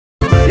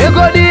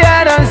go the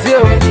dance you.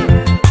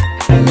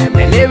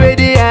 Me live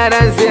the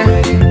dance you.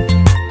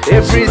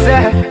 Every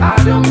say I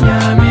don't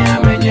yami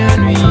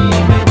amenyanui.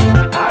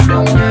 I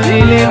don't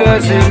yami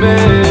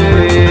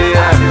amenyanui. I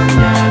don't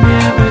yami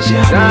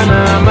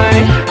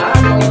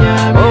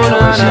amenyanui. Oh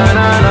na na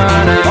na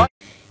na.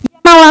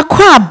 Mawa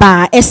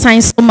kwaba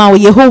essence ma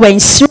Yehovah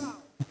nsu.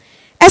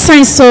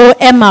 Essence so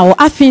Emma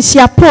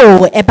afinsia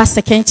po eba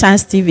second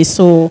chance TV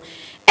so.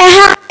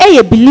 Eha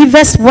eye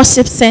Believers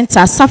Worship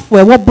Centre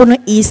Safwe Wobono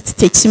East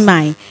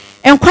TECHIMAN.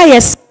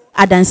 Enquires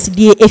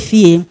adansidie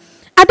efie.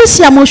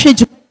 Adesia mo hwe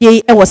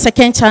djumdie e wo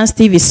second chance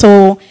TV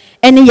so.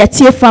 Ene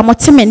yetie fa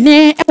moteme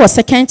ne e wo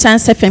second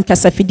chance FM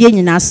kasafidie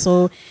nyina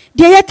so.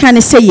 De ye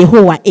kan se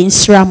Yehovah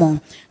ensura mo.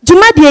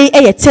 Djumadie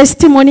eye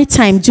testimony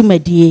time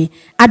djumadie.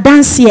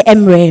 Adansie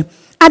emre.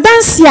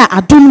 Adansia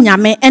adom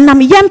nyame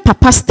enam yem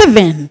papa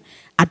Steven.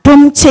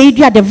 Adom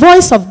Kyei-Duah the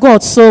voice of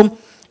God so.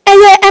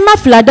 Eye Emma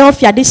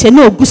Philadelphia de se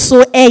no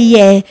guso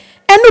eye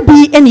enu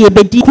bi ene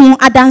ebedi kun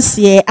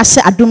adanse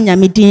ahye adom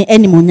nyame din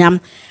animonyam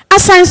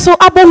asan so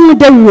abohu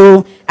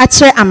dawuro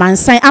akyere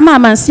amansan ama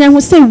amansan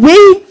hu se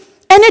wei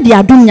ene de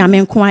adom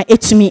nyame nko a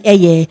etumi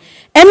eye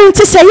enu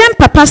nti se yem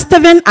papa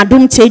Steven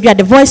adom Kyei-Duah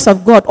the voice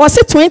of God or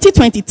say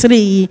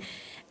 2023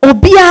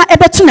 obia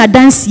ebetu na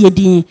dance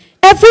din.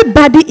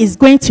 Everybody is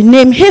going to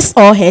name his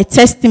or her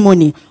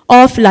testimony.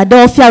 All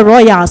Philadelphia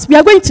Royals, we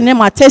are going to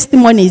name our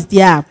testimonies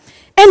there.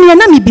 Eni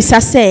na mi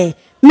bisa say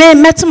me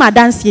metu ma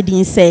dance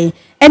din say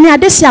eni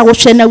adesi a wo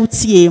hwe na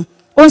utie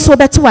onso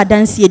betu wa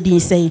dance din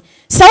say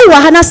wo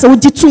ha na se wo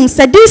gitum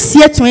say this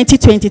year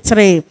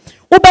 2023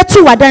 wo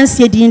betu wa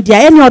dance din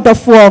dia eni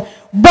odofo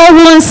bo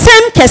won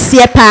sem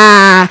kese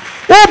pa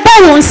wo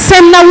bo won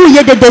sem na wo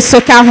ye dede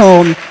soka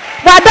home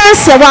wa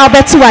dance wa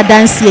betu wa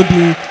dance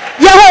din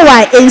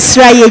Yehovah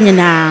ensra ye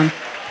nyina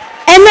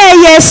ene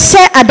ye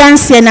hye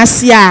adanse na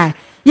sia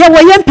ye wo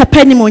yem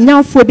papa ni mo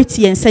nyamfo bi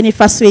tie nsani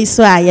fa so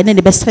iso a ye ne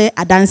be hye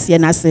adanse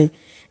na se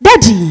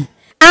daddy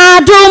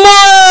adumarako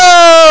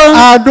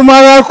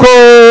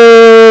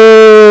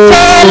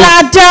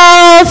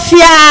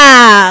Philadelphia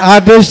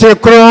adese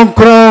kron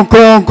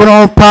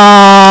pa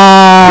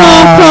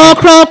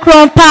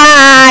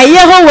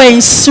Yehovah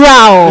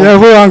ensra o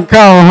Yehovah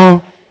nka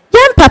ho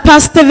yem papa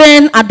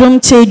Steven Adom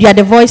Kyei-Duah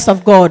the voice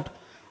of God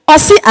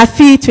Osi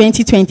afi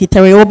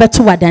 2023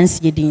 obeto wa dance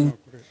yedin.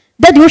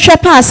 Daddy wo hwe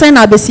pa asan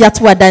na obesi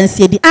ato wa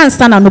dance yedin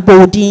ansa na no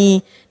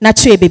bodi na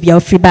tue bebia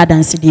ofri ba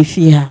dance de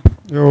fi ha.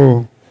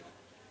 Yo.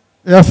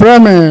 Ya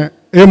frame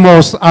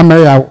Amos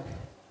Ameyaw.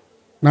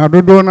 Na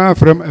dodo na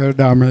frame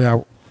Elder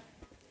Ameyaw.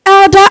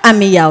 Elder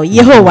Ameyaw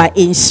Yehovah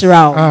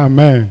ensra.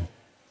 Amen.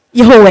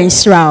 Yehovah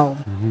ensra.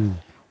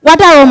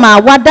 Wada o ma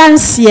wa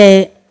dance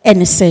ye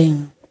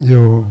anything.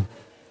 Yo.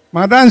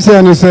 Ma dance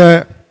ene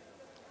se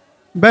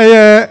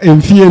Beye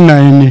emfie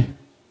nani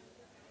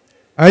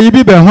ayi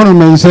bi be hono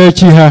mensa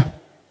chi ha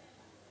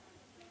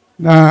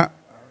na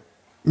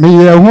me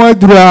ye ho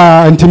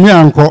adura antimi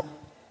anko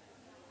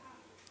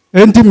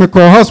enti me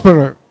ko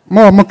hospital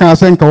mo ka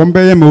sen ka won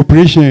beye me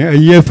operation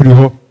ayi afri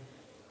ho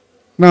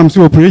na am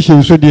so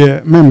operation so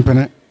de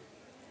mempene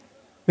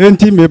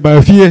enti me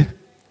ba fie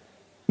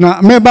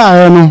na me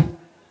ba no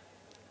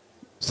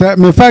se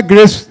me fa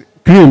grace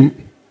cream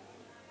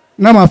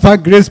na ma fa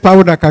grace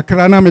powder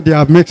kakra na me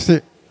de mix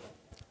it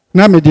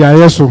na me dia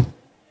yeso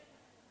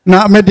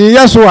na me di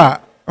yeso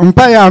a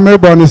mpa ya me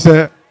bo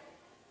se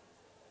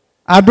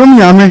adom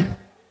nyame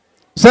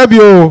se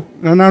bio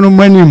na nanu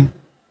manim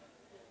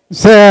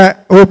se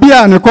obi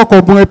a ne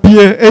kokobon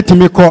apie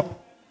etimi ko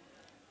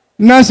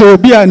na se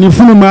obi a ne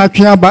funu ma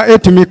atwe aba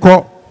etimi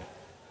ko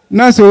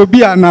na se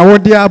obi a na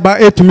wode aba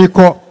etimi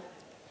ko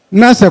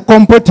na se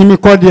kompotimi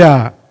ko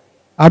dia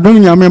adom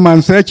nyame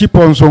man se chi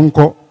ponso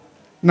nko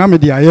na me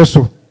dia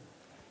yeso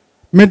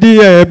Medi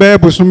ebe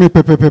busumi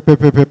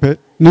pepe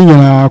ni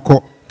nyina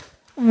akọ.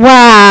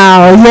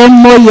 Wow,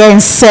 yemmo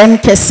yensem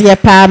kese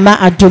pa ma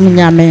adom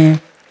nyame.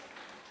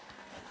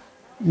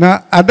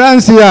 Na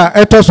adansi a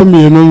etoso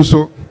mienu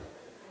nso.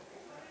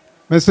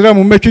 Mesere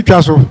mu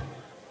metwitwa so.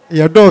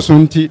 Ye doso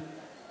nti.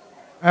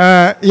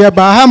 Ye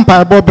ba ha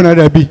mpa bo bena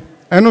da bi.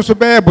 Eno so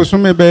be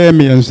busumi be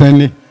me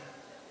yensani.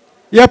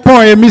 Ye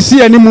pon ye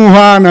misi animu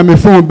ha na me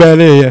fon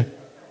bele ye.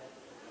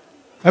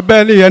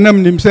 Ebeli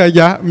yanam nim se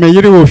ja me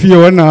yiri wo fie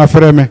wona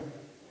afre me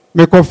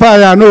me ko fa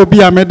ya na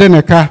obi a me de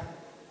ne ka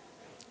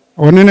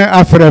onene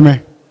afre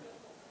me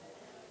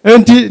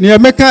enti ne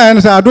me ka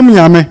en sa adom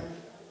nyame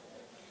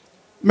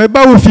me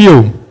ba wo fie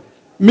o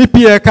mi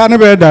pie ka ne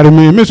be dare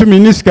me so mi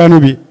niska no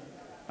bi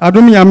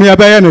adom nyame ya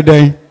ba ye ne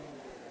den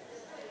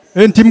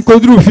enti m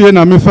kodru fie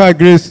na me fa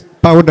grace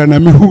powder na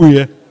me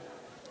huye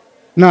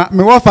na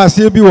me wo fa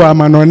se bi wo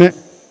amanone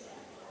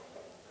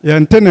ye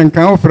ntene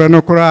nkan ofre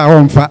no kora a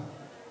wonfa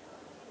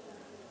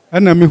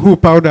ana me hu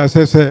powder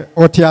se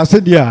oti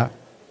ase dia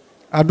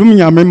adom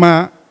nyame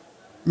ma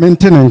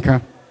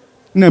mentenenka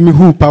na me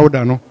hu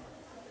powder no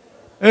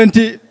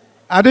enti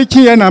ade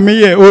kiye na me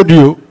ye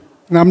audio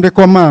na mde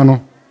koma no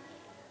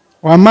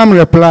wa mam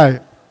reply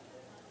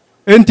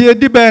enti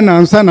edi be na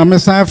nsa na me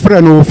san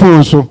frɛ no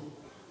phone so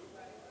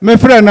me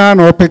frɛ na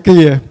na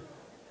opekeye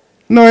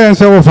No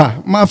answer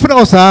offer. My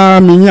friends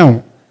are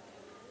mignon.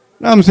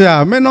 I'm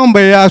say, me number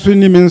as we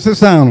need Mrs.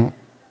 Sound.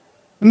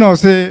 No,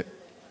 say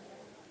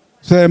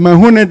my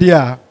honey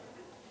dear.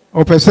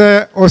 Or per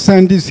se, or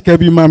send this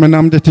cabby mamma, and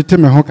I'm the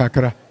Titime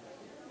Hokakra.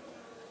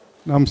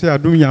 I'm say, I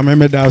do ya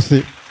meme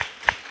dasi.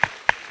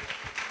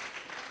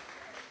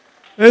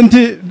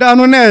 Enti,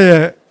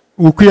 danone,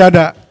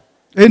 Ukiada.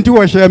 Enti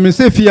wa share me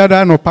say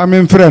fiada no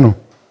pamen freno.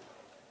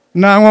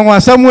 Na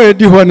nwa somewhere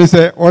di ho ni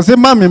se o se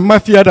mame ma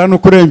fiada no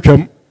kura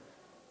ntwam.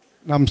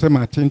 Na mse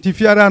ma enti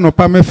fiada no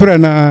pamen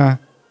frena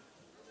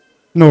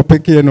no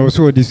peke no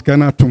so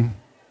diskana tum.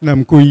 Na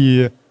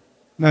mkoyi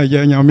na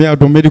ya nyame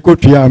adom medical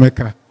tua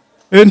ameka.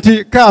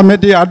 Enti ka me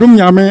de adom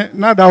nyame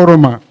na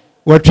dawroma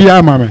watua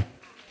amame.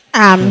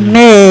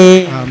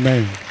 Amen.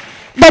 Amen.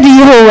 Daddy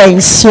ho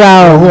en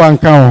swao. Ho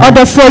anka ho.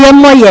 Odofo ye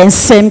mo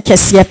yensem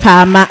kese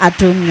pa ma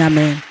adom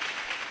nyame.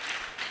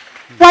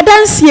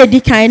 Wadansi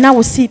edikan na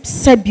wo si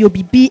sebio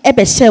bibi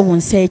ebe hye won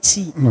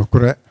sachi. No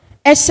correct.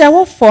 Ehye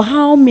wo for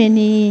how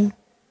many?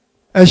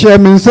 Ehye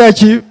min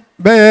sachi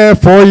be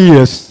 4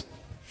 years.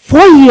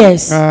 4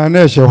 years. Na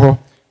ehye ho.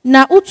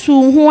 Na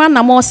utu ho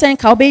anamo sen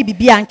ka obe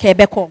bibi anka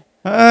ebeko.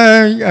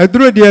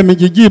 Aduro de me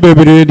gigi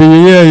bebre de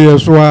ye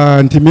so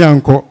antimi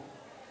anko.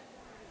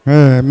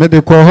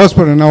 Medical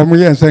hospital na mo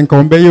yen sen ka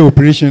on be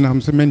operation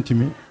am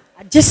cementimi.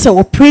 Just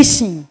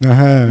operation.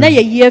 Na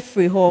ye year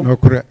free ho. No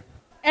correct.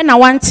 Ena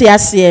wanti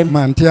ase.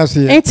 Manti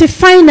ase. Enti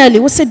finally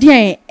wo se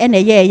den ena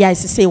ye ya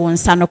ise won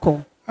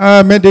sanoko.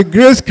 Me the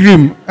grace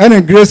cream and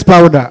a grace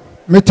powder.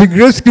 Me the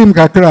grace cream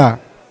kakra.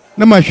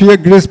 Na ma hwe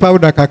grace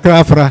powder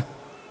kakra afra.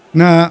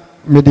 Na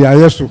me de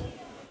ayeso.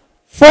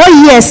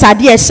 4 years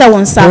ade e hye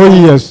won sa.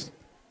 4 years.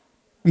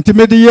 Nti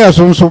me de years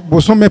so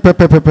boso me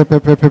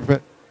pepe.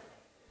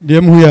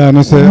 Dem hu ya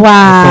no se.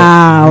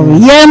 Wow.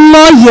 Ye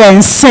mo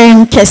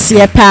yensen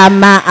kese pa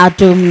ma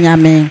adom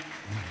nyame.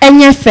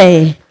 Enye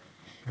fe.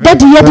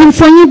 Daddy yedi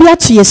mfonyi bi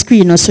ato ye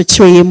screen no so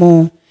chire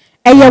mu.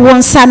 Eye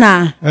won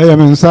sana. Eye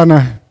men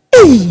sana.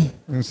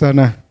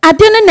 Sana.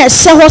 Ade ne na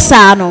hye ho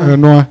sa no.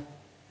 Eno.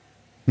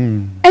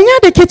 Enya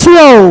de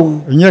ketua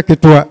o. Enya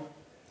ketua.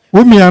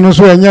 Wo mia no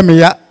so enya me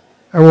ya.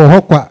 Ewo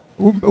hokwa.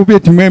 Wo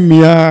betima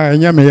mia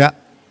enya me ya.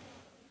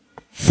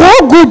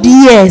 4 good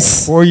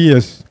years. 4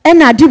 years.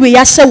 Ena ade we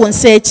ya hye won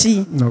sa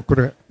echi. No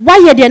kure. Why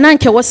ye de na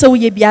nke wo se wo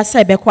ye bia sa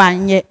ebekọ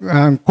anye.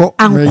 Anko.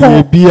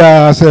 Me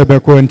bia sa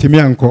ebekọ ntimi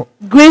anko.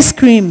 Grace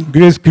cream.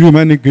 Grace cream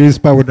and grace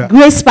powder.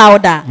 Grace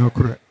powder. No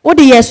correct. What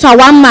the year so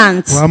 1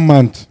 month. 1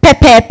 month.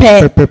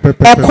 Pepe.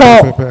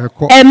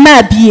 Eko.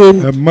 Emma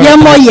biem. Ye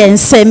mo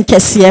yensem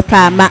kese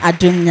pa ma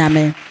adum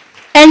nyame.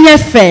 Enye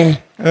fe.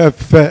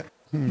 Fe.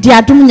 Di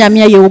adum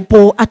nyame ye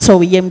obo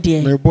ato yem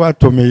de. Me bo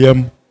ato me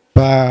yem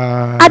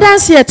pa.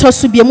 Adanse eto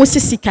so biem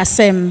sisi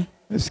kasem.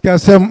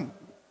 Sikasem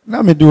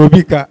na me de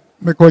obi ka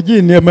me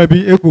koji niema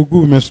bi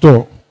ekogu me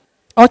store.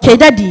 Okay,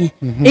 daddy.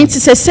 Enti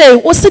say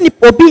wo se ni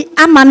obi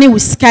amane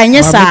usika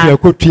nye sa. Ma bi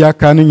akotua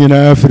ka ne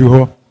nyina afiri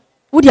ho.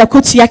 Wo di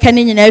akotua ka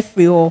ne nyina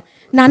afiri ho.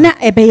 Na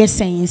ebeye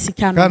sen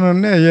sika no. Ka no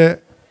na ye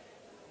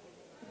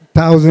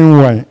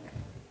 1001.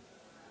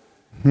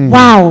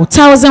 Wow,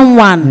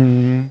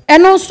 1001.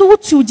 Eno nso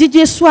wutu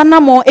jije so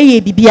anamo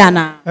eye bibia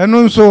na.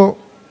 Eno nso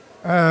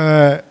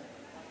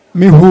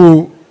mi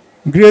hu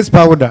grace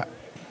powder.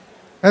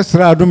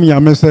 Esra adum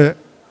yame se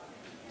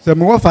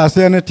me wo fa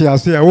ase ne te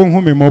ase a wo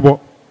hu me mobo.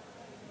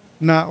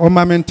 Na o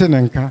ma mente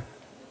nka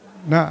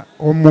na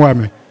o moa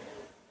me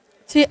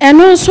ti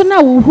eno nso na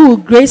wo hu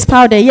grace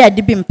powder ye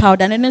de bim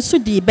powder ne nso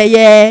di be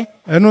ye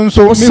eno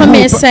nso mi hu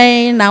me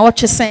sen na wo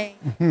twesen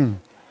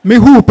me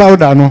hu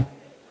powder no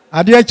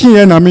ade a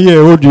chinye na me ye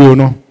audio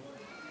no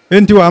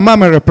enti wa ma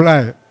me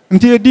reply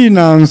enti edi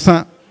na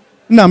nsa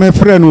na me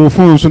frɛ no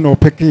phone so no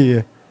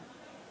peke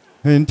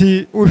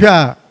enti wo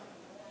hwa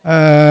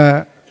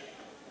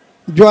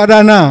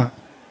Jordan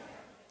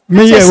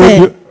me ye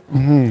audio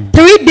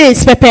 3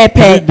 days pepe.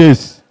 3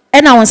 days.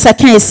 Ena won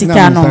second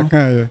sika no.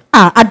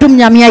 Adum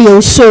nyame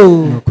ye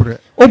so.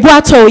 Obu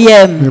ato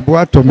yem.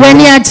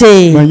 Wani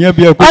aje.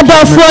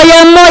 Odofo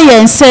yem mo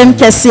yensem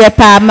kese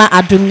pa ma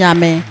adum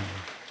nyame.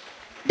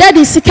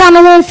 Daddy sika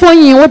no won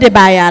fonyin wo de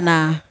baya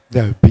na.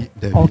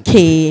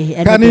 Okay.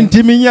 Kan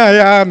ntimi nya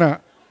ya na.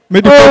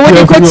 Me de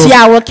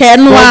kotia wo ke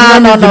no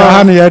no.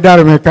 Na ya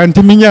dare me kan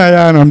ntimi nya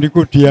ya na me de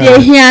kotia. Ye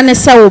hia ne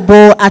se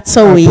obo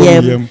ato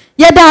yem.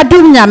 Yeda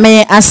adum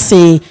nyame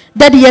ase.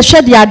 Daddy ye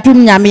hwe de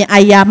adum nyame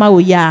ayama wo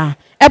ya.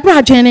 Ebra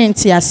adwene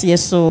nti ase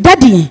so.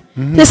 Daddy,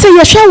 they say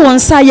ye hwe won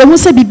sa ye hu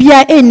se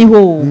bibia eni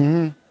ho.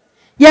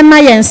 Ye ma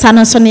ye nsa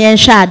no so ne ye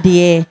hwe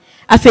ade.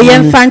 Afe ye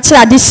mfa nti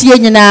ade sie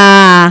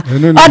nyina.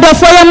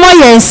 Odofo ye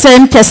mo ye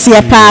nsem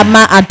kese pa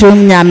ma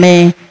adum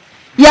nyame.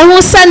 Ye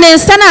hu se ne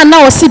nsa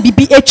na o se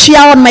bibi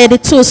etwia on my the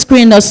two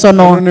screen no so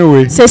no.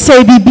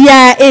 Say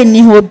bibia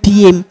eni ho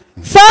biem.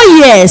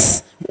 4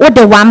 years. What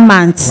the 1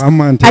 month?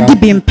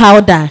 Adibim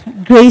powder,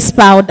 grace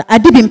powder,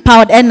 adibim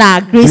powder,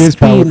 and grace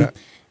cream.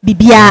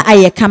 Bibia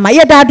aye kama.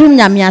 Ye da adum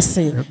nyame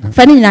ase.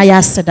 Fani na ya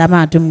ase da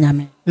ma adum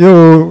nyame.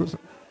 Yo,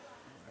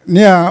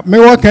 nia me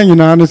waka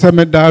nyina ne se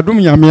me da adum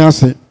nyame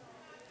ase.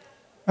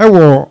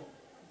 Ewo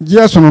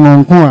Jesus no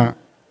nko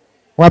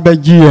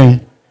wabɛgye yɛn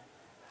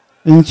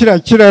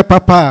nkyerɛkyerɛ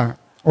papa a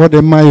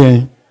ɔde ma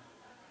yɛn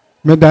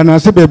meda no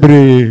ase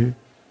bebree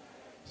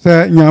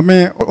sɛ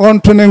nyame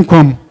ɔnto ne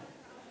nkɔm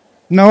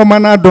na ɔma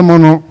no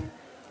adom no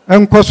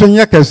ɛnkɔ so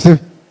nyɛ kɛse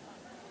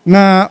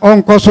na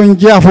ɔnkɔ so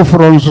ngye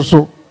afoforɔ nso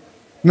so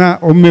na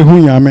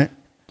ɔmmɛhu nyame.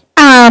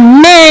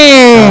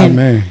 Amen.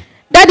 Amen.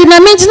 Daddy, na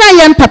menjina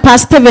yem Papa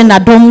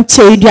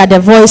stephenadomkyeiduah, the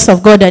voice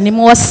of God, and he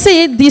was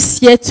say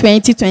this year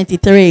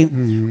 2023.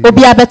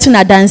 Obi abetu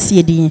na dance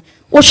yedi.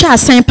 Osha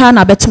asan pa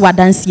na abetu wa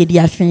dance yedi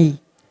afin.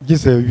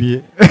 Gise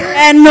wie.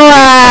 No.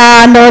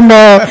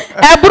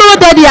 Ebru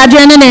daddy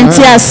adwene ne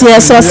nti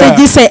ase so say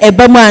gise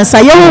ebamu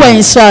ansa. Yehu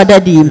wen sure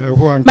daddy.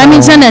 Ma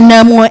menjina na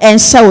namu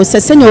enhya wo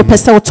se ne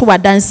opese wo to wa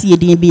dance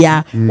yedi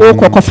bia. O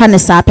kokofa ne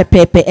sa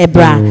pepepe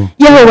ebra.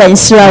 Yehu wen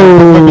sure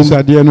o.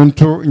 Bisade no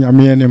nto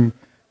nyame enem.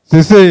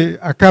 Sese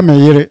aka me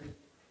yere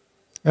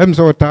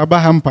emso otaba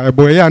hampa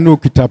ebo ya na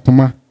okita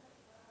poma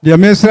de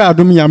mesra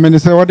adom nyame ne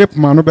se wode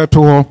poma no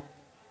beto ho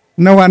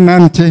na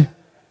wanante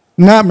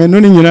na menu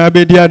ni nyina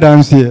bedi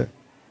adanse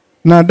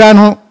na da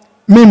no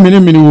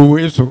mini wo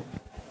eso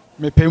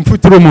me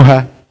pemfuturo mu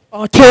ha.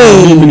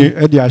 Okay, mini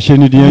e di ahye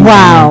ni de.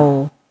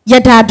 Wow,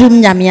 yeda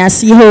adom nyame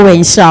ase ho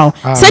wenhyaw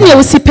se ne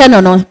usipe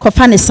no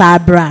kofa ne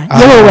sabra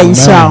yeho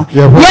wenhyaw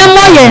ye mo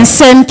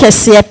yensem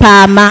kese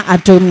pa ma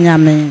adom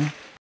nyame.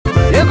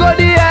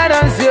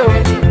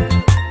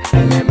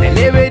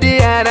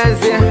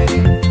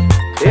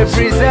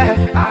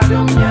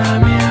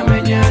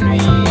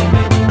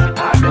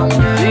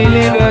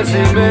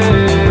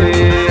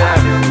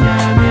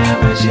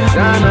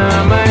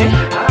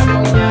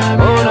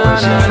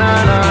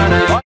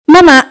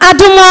 Mama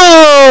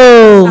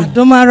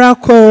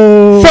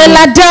Adumarako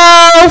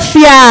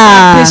Philadelphia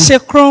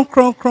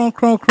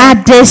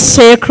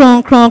Adeshe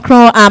kron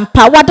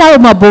ampa wada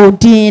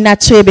mabodi na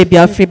tue baby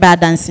ofri ba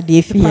dance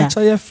de fia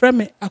so ye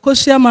frame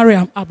Akosia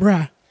Mariam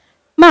Abra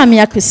Mami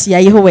Akosia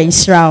yeho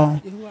wenhira o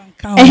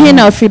ehe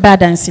na ofri ba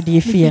dance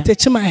de fia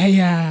TECHIMAN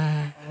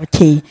heya.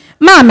 Okay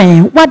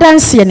mama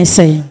wadanse ne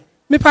say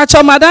Me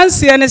pacho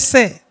madanse ne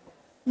say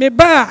me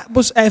ba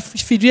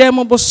fidue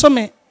mo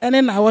bosome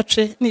ene na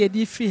wotwe na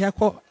yedi fi ha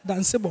ko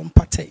danse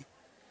bompatay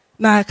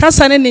na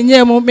kasa ne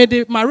nye mo me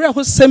de Maria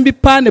ho sembi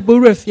pa na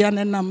bowura fia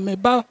ne nam me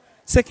ba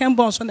second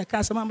born so na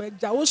kasa mama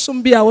ja wo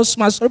som bia wo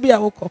som asoro bia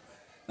wo ko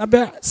na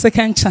be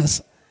second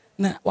chance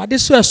na wade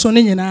so eso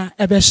ne nyina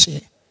ebe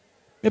hye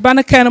me ba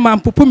na kan ma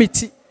mpupu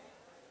meti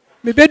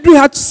me be du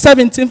ha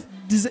 17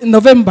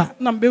 November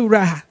na me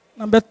wura ha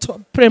na be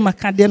pray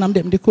makade na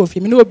dem de ko fi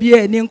me no obi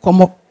ani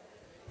nkomo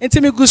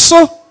enti me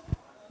guso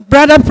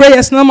brother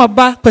prayers na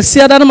maba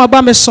kwasiada na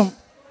maba mesom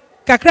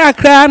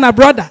kakra na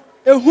brother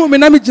ehu me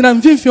na me gina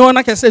mfimfi ho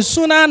na kese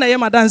suna na ye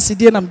madanse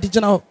die na me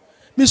gina ho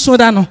me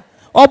suna no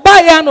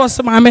oba ya na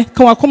osema me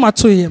kan wakoma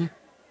to yem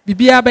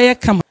bibia be ye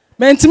kama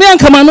me ntimi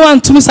ankama no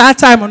antum sa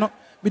time no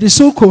me de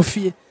so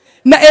kofie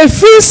na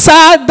efi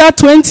sa that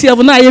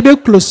 20 na ye be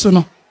close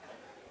no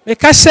me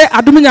ka hye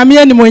adom nyame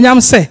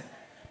animonyam se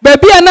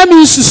babia na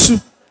me nsusu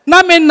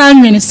na me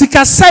nanwene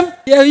sikasem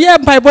ye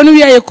bible no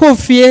ye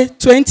kofie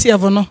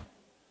 20 no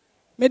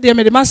me de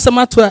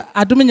masama to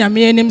adom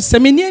nyame anim se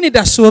me ni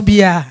da so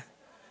bia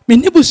me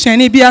ni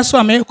busuani bia so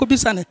ame ko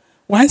bisa ne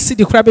wan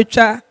cedi kura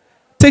betwa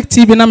take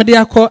tv na me de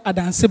akọ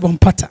adanse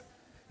bompata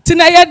ti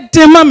na ye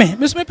de mame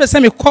me so me pese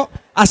me kọ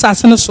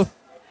asase no so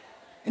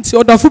nti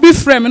odofo bi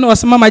frame na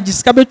osema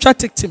magiska betwa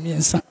take tv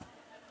ensa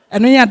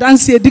eno ya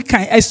adanse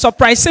edikan I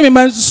surprise me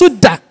man so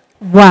da.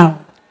 Wow.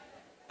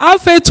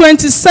 After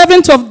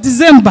 27th of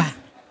December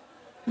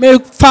me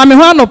fami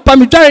ho no pa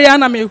me dware ya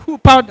na me hu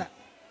powder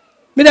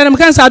me dem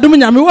kan sa adom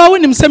nyame wa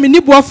wonim se me ni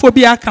boafo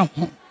bi aka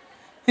ho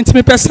enti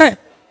me pese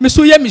me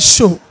so ye me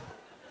show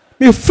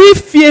me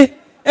fifie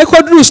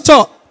ekodru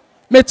store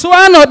me to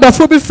an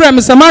odafo bi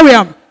frame se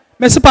Mariam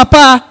me se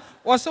papa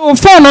was o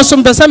phone no so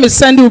me pese me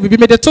send you bibi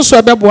me de to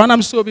so ebebo na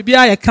me so bibi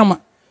aye kama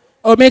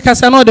o me ka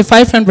se no the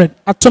 500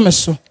 ato me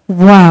so.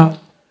 Wow.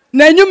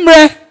 Na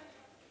nyumre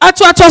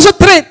ato so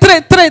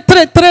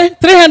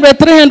 300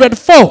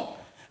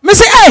 me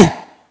say hey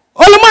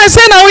oloma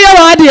say na wo ya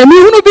wa de me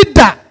hunu bi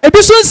da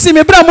ebi so nsi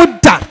me bra mo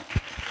da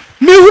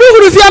me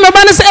huru fia me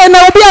ba ne say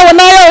na obi a wo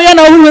na ya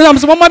na huru am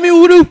so mama me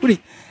huru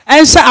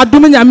ensha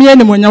adom nyame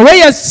animonya we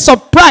ye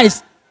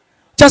surprise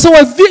chase wa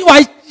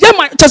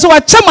yema chase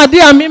wa chama de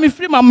am me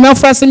free ma me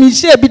frase me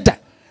hie bi da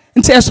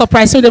nti e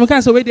surprise me dem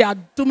kan say we de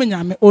adom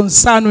nyame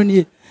onsa no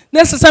nie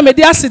na sesa me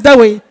de asida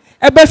we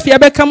ebe fia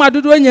be kama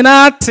dodo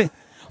nyina ate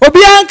obi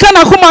anka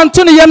na koma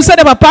nto ne yem se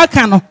de papa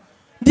aka no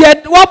de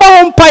waba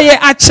ho mpaye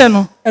ache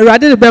no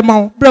awurade de be ma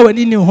wo bra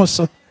wani ni ho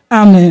so.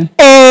 Amen.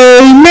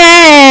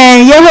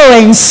 Amen. Yeho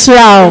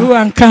wenhira o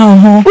anka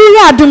ho uri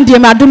adom de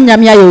ma adom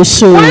nyame ayo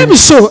so we mi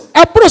so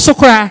ebro so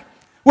kora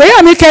we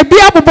ya mi ka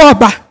bia bobo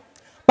ba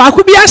ba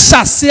ku bia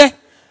hyase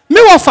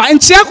me wo fa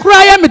nchia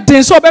kora ya me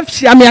den so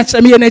obefia me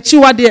ache me na chi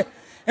wade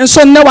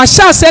enso na wa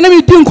hyase na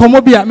me di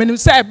nkomo bia me nim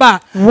se ba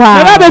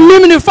wow. ba be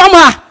mim ni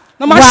fama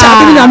Na ma sha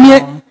adum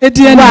nyame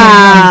edie ni.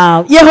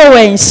 Wow.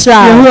 Yehovah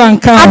insha. Yehovah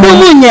nka.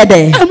 Adum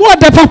nyede. Mo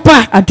de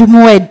papa.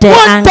 Adum ede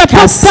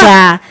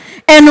ankasa.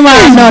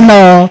 Enwa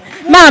no.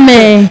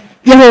 Mame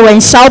Yehovah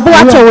insha obo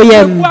ato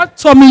yem. Obo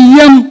ato mi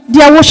yem.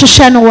 Dia wo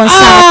hwehwe no won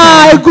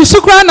sa.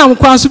 Egusukra na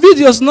mkwanso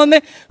videos no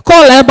ne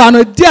call eba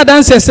no dia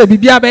dance se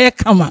bibia be ye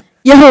kama.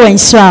 Yehovah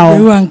insha.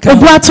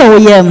 Obo ato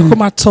yem.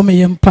 Kuma to me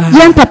yem pa.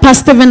 Yem papa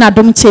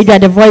stephenadomkyeiduah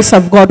the voice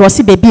of God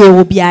was baby e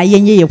wo bia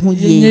yenye ye hu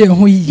ye.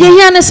 Ye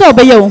hia ne se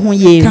obeye wo hu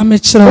ye.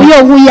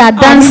 Oye hu ya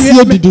dance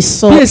ye didi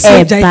so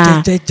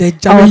eba.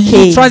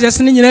 Okay. Trousers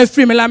ni nyina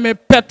free me la me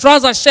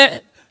trouser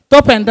share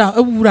top and down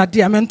ewura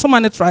dia me ntoma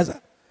ne trouser.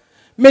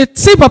 Me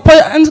ti papa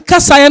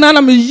kasa ye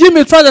na me yi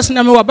me trousers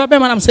na me wa baba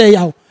man am say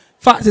yawo.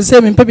 Fa say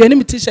me papa ni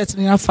me t-shirt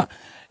ni afa.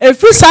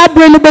 Every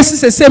sabre no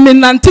besi se me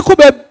nante ko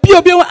be bi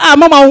obi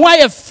mama wo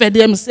aye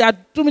fede me se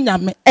adum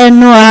nyame.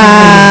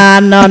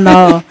 Eno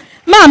no.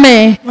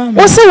 Mame,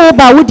 wo se wo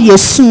ba wo de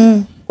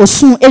osun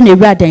ene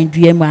wura dan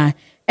dua mu a.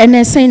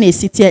 Ene sen na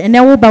esitie ene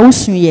wo ba wo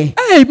sun ye.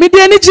 Me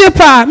de ani je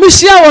pa, me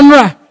hia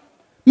wonra.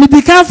 Me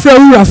di kan fra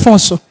wura fon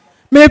so.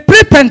 Me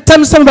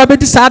prepentem sem ba be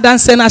di sa dan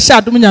sen na hia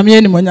adum nyame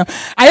ani monya.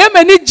 Aye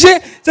mani je,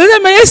 se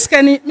me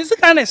yeskani, me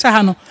sika na hia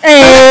ha no.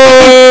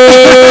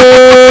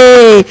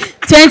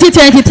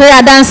 2023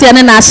 adanse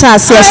ene na hia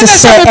ase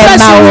se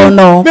ema wo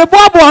no. Me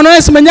bobo no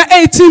es menya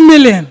 18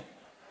 million.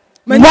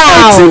 Menya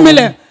 18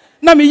 million.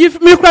 Na me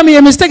kra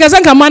me mistake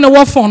asanka man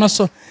wo phone no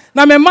so.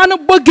 Na me man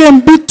bo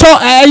game bi to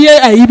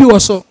ayi bi wo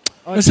so.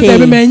 Okay.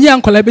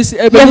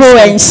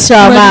 Yehovah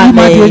inshallah.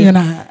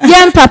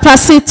 Yan papa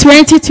say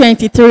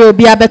 2023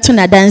 obi abeto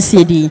na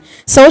dance di.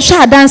 So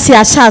sha dance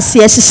a sha ase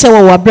ehye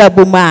wo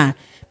wabrabo ma.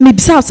 Me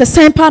bisa se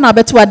sempa na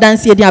abeto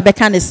dance di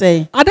abeka ne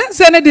say.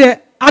 Dance ne de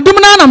adum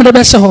na me de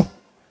be hye ho.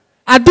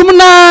 Adum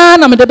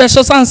na me de be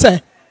hye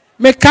sanse.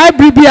 Me kai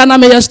bribia na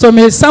me yesto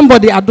me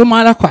somebody adum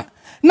ara kwa.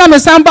 Na me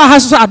samba ha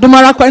so adum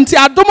ara kwa nti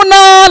adum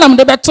na me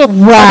de be to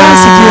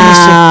dance di ne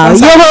so.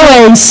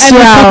 Yehovah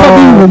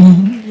inshallah.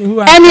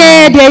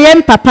 Ene de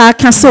yem papa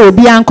ka se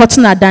obi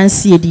ankoto na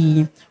dance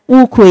di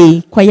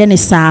ukoi kwaye ne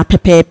sa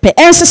pepepe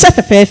ense se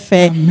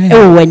fefefe e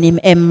wo wanim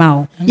emma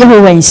o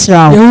Yehovah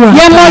insra ye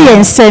mo ye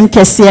nsem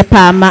kese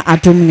pa ma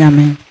adom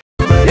nyame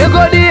ye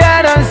go di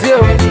dance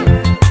o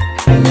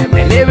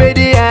me lebe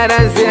di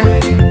dance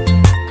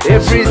e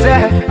freeze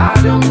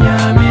adom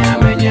nyame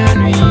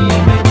amenyanui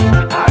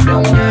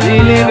adom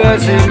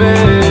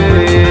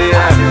believersworshipcentre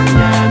adom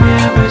nyame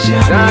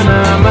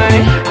ameshana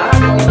mai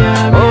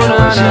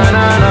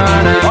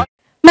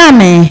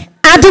Mame,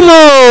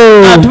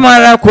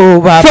 Adumara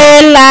ko baba.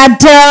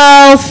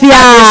 Philadelphia.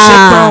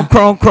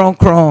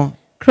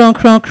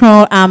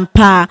 Kron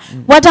ampa.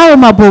 What are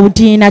my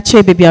body na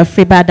che baby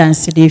afreba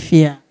dance de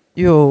fia?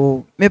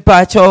 Yo, me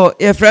pa cho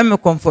ye friend me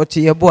comfort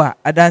ye boa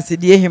adanse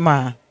die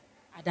hima.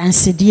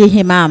 Adanse die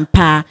hima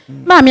ampa.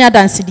 Mame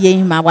adanse die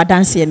hima wa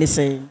dance ye ne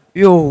say.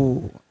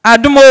 Yo,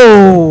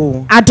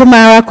 adumo.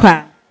 Adumara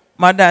kwa.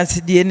 Ma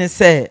dance die ne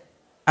say.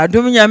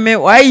 Adum nyame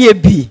wa ye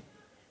bi.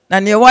 Na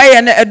ne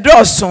waye na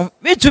edoso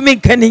metumi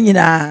nka ni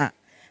nyina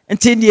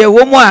nti de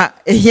wo mu a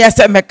ehia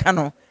se meka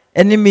no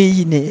ene me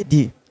yi na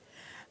edi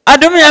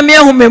adom ya me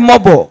hu me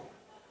mobo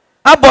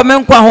abo me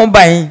nkwa ho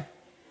ban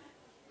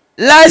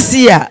last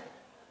year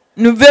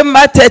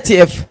November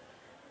 30th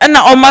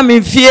na oma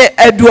me fie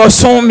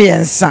edoso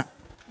miensa.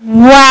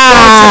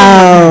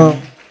 Wow.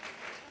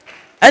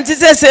 Anti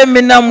se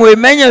me na mo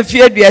menya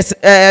fie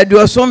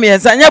edoso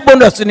miensa nya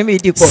bondoso ni me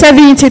di ko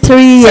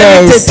 73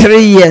 years.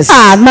 73 years.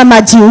 Ah,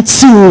 mama jiu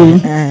too.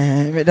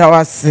 Me da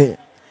wase.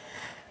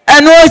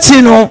 Eno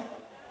chi no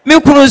me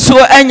kunu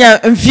so anya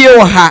mfie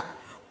wo ha.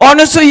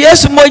 Ono so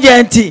Yesu moja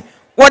anti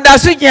woda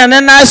so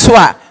gyana na so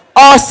a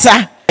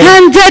osa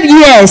 100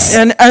 years.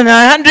 And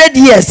 100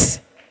 years.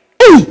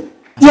 Eh,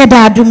 ye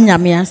da adum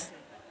nyame.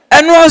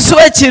 Eno so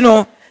chi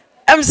no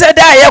em se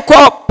da ye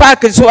ko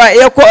park so a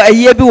ye ko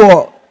aye bi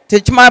wo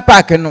TECHIMAN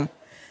park no.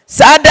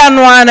 Sada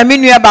no ana me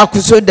nua ba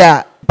ku so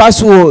da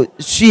paso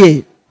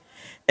sue.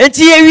 Enti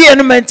ye wie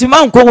no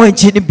mantima nko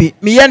wanchi ni bi.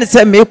 Me ye ne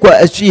se me ko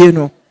asue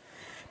no.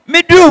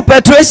 Me du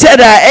Patricia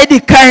da edi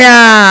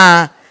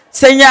kan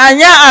senya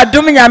anya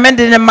adum nyame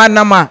de ne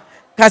manama.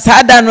 Ka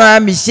sada no a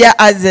me hia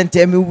accident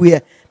me wie.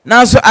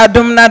 Nanso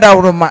adum na da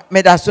woroma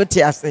me da so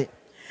ti ase.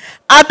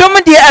 Adum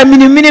de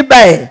aminimini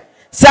bae.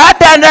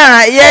 Sada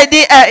na ye di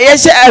ye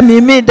hye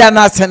amimi da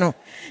na ase no.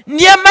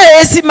 Niema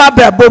esi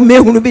mabrabo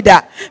mehunu bi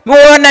da me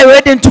wona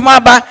wedi ntuma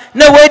ba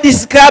na wedi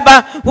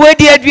skraba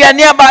wedi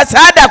aduane aba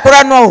sada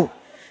kora no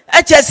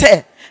eche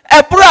se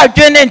epro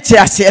adwene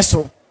ntiase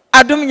so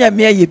adom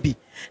nyame aye bi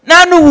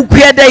na no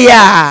wukue da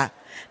ya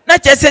na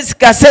che se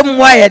sikasem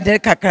mu aye de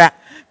kakra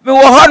me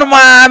wo hono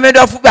ma me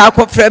do fu ba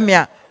akofra me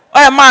a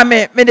o ma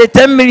me de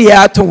 10 million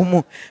ato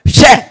mu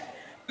hwe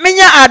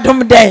menya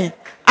adom den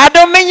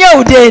adom menya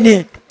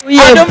udeni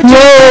adom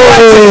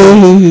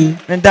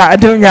tu nda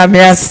adom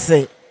nyame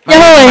ase.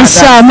 Yehovah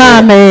insha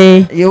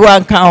mame. You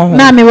want count.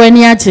 Mame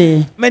weni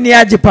aje. Many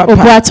aje papa.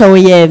 Obuata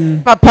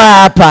oyem.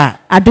 Papa.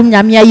 Adum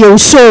nyame aye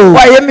show.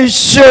 Why me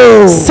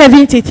show?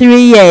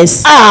 73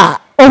 years. Ah.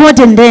 Oh,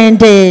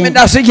 dende. Me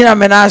da so gina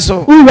me na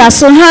so. We were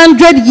so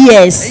 100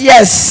 years.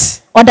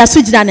 Yes. Or da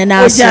so gina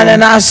na so. Gina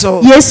na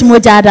so. Yes,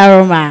 moja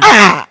daroma.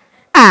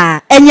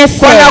 Enye fe.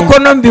 Kona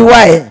kono bi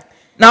why.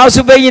 Na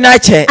so be yina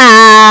che.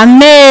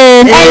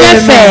 Amen.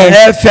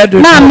 Enye fe.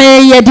 Na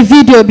me ye the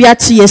video bi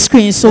atu your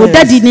screen so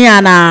daddy ni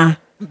ana.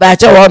 Ba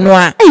che wono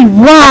a.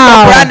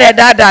 Wow. Brother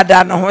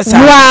dada no ho sa.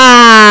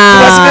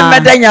 Wow. Was me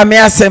meda nyame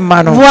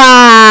asema no.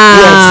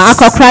 Wow.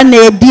 Akokra na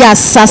edi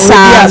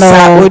asasa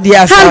no.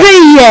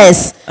 100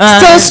 years.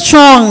 Still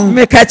strong.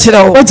 Me ka kire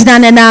o. Ojina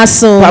ne na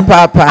so.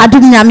 Papa.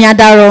 Adum nyame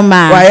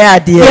adaroma. Wa ya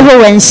de. Yeho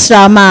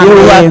wenhira ma.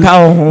 Yeho ka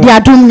ho. Di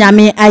adum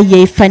nyame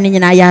aye fa ne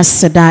nyina ya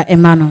seda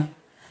ema no.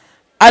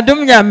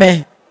 Adum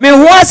nyame. Me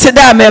ho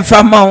aseda me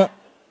fa ma.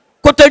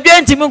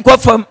 Kotodwe ntimi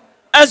nkofam.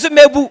 Anso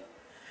mebu.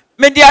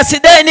 Me di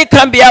aseda ni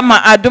kan bia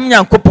ma adum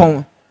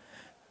nyankopon.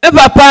 Me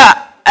papa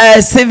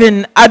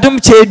 7 adum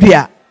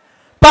Kyei-Duah.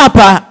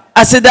 Papa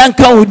aseda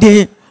nkan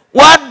wudi.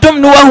 Wa adum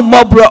no wa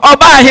humobro.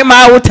 Oba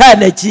ahema wuta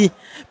nachi.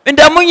 Me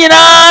da mu nyina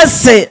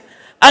se.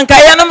 Anka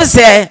yanom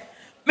se.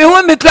 Me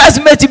hu me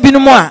classmate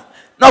binom a.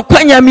 Na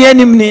kwanya me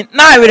anim ni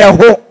na awere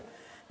ho.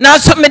 Na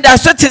so me da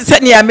so tse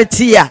ne ya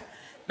metia.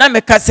 Na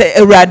me ka se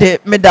Awurade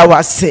me da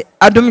wase.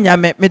 Adum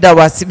nyame me da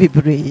wase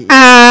bibre.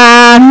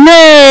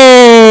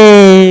 Amen.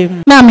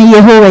 Na me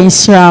Yehowa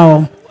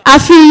Israel.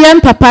 Afi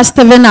yem papa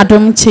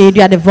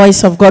stephenadomkyeiduah the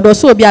voice of God.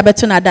 Also obi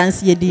abeto na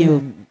dance yedi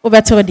o.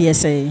 Obeto de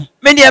say.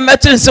 Me de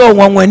meto so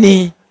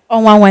wanwani.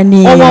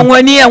 Onwanwani.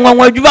 Onwanwani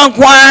anwanwadwuma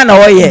nkwa na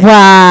oye.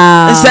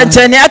 Wow.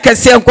 Nsanchani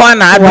akese nkwa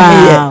na adum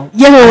ye.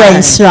 Yehowa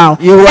Israel.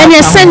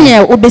 Enye senye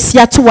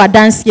obesia to wa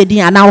dance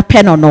yedi ana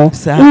ope no no.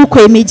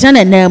 Ukọ emija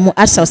na namu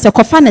asa se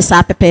kofa ne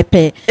sa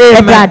pepepe.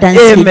 Ebra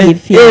dance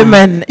yedi.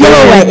 Amen.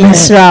 Yehowa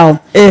Israel.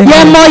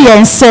 Yemo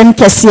yensen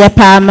kese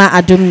pa ma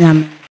adum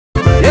nyam.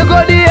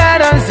 Egodi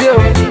adanse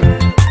o.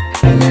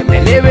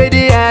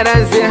 Elebedi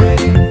adanse.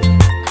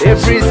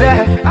 Efrize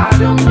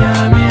adum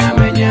nyame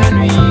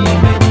amanyanu yi.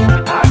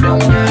 Adum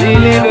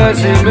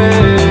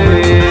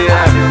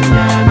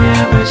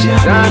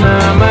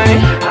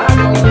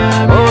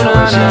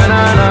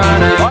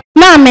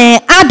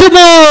Mame adumo.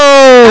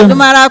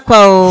 Adumara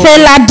kwa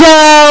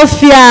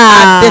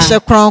Philadelphia.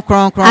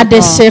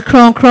 Adeshe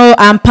kron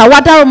ampa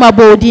wada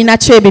umabodi na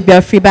che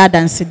bibia free ba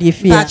dance di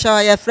fia. Pacho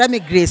ye frame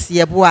Grace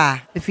ye boa.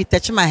 If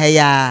TECHIMAN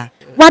heya.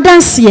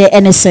 Wadanse ye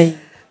ene say.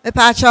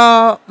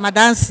 Pacho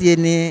madanse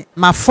ni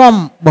ma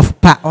form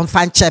bofpa on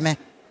fancheme.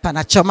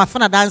 Panacho ma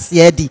fana dance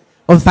ye di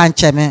on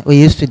fancheme o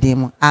Yesu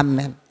dimu.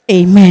 Amen.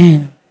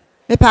 Amen.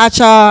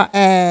 Pacho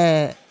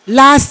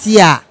last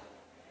year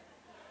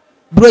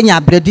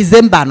bronya bre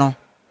December no.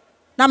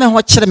 Na me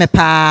ho kire me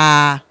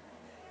pa.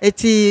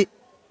 Eti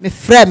me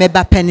frɛ me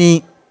ba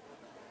pani.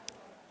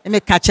 Me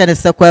ka kire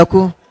se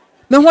kwaku.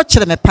 Me ho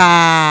kire me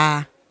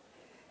pa.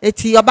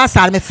 Eti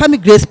obasa me family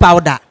grace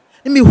powder.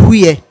 Me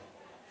huye.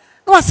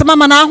 No asema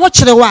ma na ho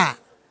kire wa.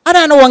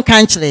 Ada no won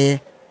kan kire.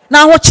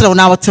 Na ho kire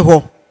na wote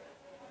ho.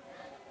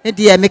 E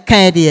die me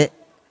kan die.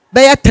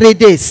 Be ya 3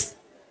 days.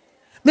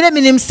 Me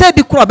minim say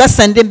bi kro be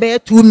sending be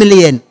 2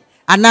 million.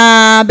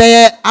 Ana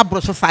be abro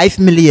so 5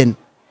 million.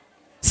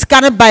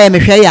 Scan buy me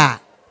hwe ya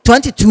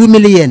 22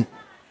 million.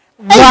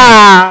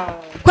 Wow.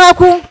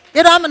 Kwaku,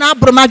 you don't have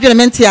Bromadre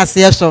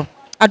Mentias, so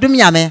I do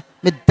me ame,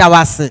 me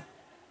dawase.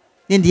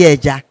 In the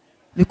edge,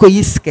 me ko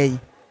yiske.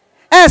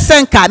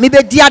 Senka, me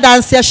be dear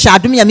dance,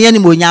 shadu me any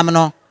more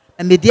yamano,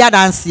 and me dear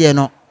dance,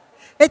 no.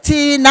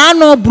 Eti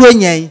nano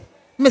brunye,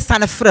 Miss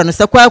Anna friend,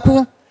 so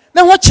Kwaku,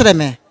 me watch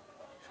me.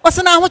 What's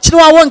an hour to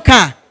our one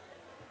car?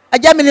 A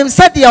German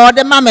said the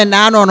other mamma,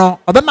 no,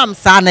 or the mam's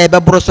son, a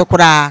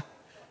brosokura.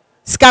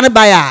 Scan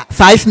by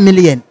 5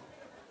 million.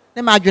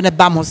 Ne ma dwene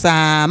ba mo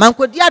sa man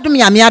ko dia dum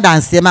ya me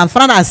adanse man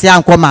fra danse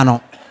anko ma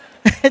no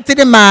eti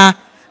de ma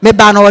me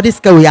ba no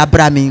diska we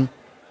abramin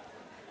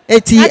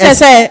eti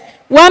say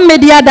one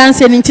media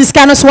dance in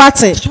tiskano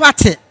swate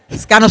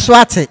skano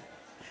swate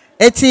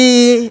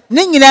eti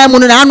ne nyina mu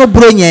no na no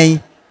bronyan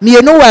me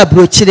enu wa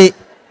brochire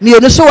me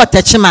enu so wa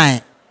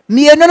TECHIMAN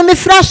me enu no me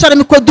fra sore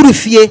me koduru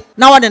fie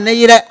na wode ne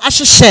yire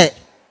ahyehye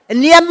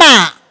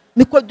niema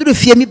me koduru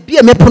fie me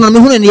bia me pono me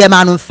hunu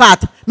niema no in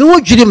fact me wo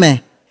dwiri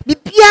me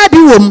bibia bi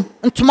wom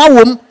ntoma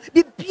wom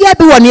bibia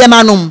bi won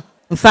yema nom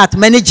in fact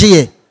manage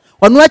ye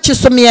ono achi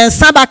so me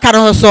ensa ba kare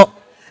ho so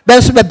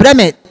ben so be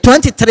breme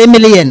 23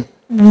 million.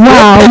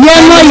 Wow,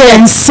 yemo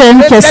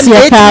yensen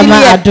kese pa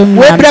ma adum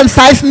we brem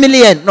 5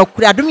 million no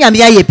kura adum ya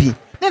me aye bi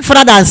me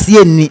fra dance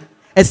ye ni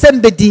esem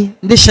bedi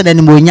ndi hye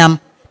na monyam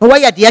no wa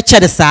ye de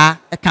kire saa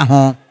e ka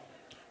ho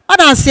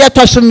dance ye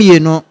to so me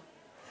no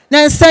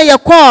na ensa ye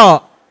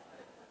ko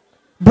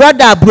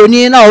brother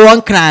broni na o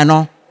won kran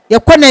no ye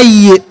ko na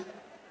yie.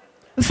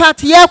 In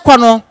fact, ye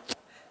kono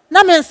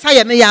na me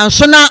nsa me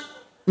yanso na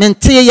me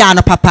nte ya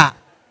no papa.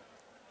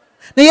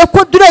 Na ye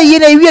kodura yi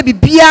na ewie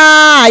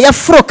bibia ye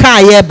fro ka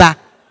ye ba.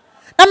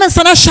 Na me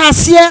nsa na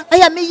hyase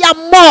aya me ya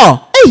mo.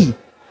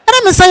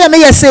 Na me nsa ya me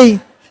ye sei.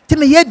 Ti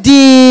me ye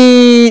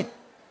di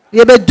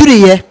ye be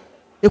duri ye.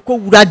 E ko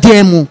wura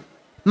dem mu.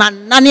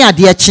 Man na ne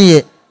ade a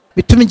kye.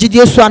 Bitumi gidi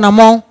esu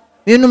anamon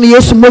Minum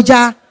Yesu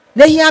moja.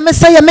 Lehia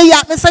Messiah,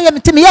 Messiah,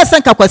 Timmy,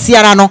 Sanka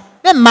Quasiarano,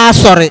 then Ma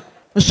sorry.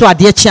 So I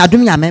dear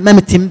Chiadumia,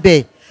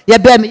 Memitimbe. Ye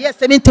bear me, yes,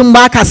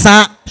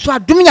 Mimbakasa, so I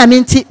do me a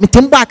minty,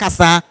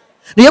 Mitimbakasa.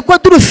 You go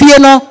to fear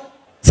no,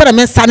 said a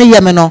man Sunny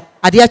Yemeno,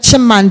 a dear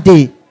Chimman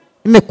day.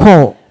 Me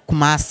call,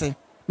 Kumasi,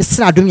 Miss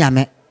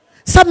Adumia.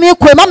 Some me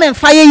call Mamma and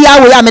fire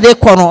Yahweh, I'm a day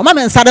corner,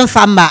 Mamma and Southern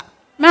Famba.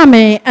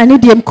 Mammy, I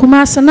need him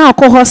Kumasa now,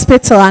 call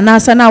hospital, and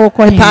answer now,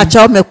 call him. Patch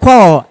me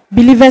call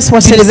Believers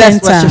Worship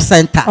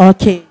Center.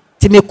 Okay.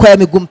 Timmy call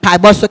me Gumpai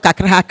Bosso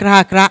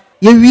Cacra.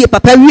 You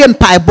papa, we and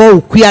Pai Bow,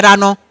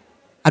 Quiarano.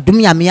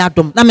 Adumia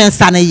miadum, na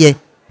mensane ye.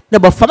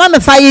 Nebo fama me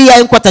fa ye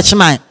en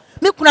TECHIMAN.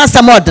 Me kuna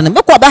sa modern,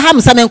 me ko ba ham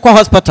sa me ko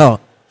hospital.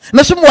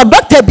 Me so mo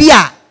doctor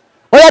bia.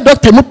 Oya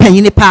doctor mu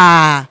panyini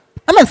pa.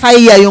 Na me fa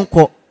ye en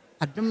ko.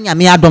 Adumia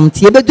miadum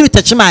ti e beduru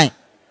TECHIMAN.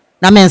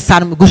 Na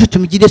mensane me gusu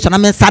tumi gide so na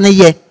mensane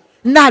ye.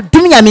 Na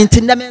adumia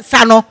menti na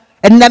mensano,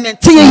 en na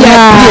menti ye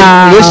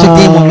ya. Yesu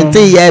di mo menti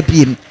ye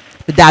bi.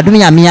 Da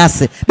adumia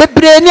miase.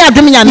 Bebre ni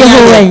adumia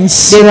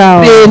miase.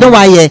 Bebre no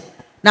wa ye.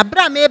 Na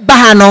bra me ba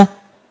ha no.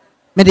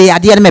 Me de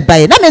ade me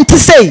baye na me nti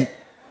sei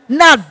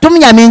na dom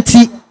ya me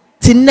nti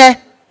tinne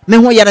me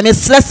ho yere me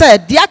slese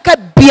de aka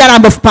biara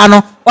mbofpa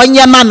no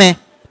onye ma me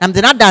na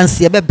me na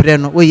dance e bebre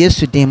no wo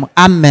Yesu dim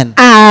amen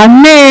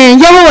amen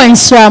yewo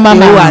wansua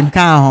mama yewo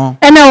anka ho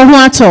ena wo ho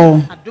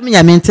ato dom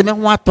ya me nti me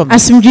ho ato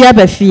asumdua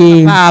ba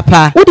fie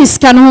papa wo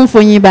diska no ho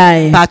mfonyi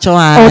bae pacho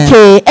ane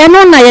okay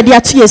eno na ye de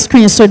ato ye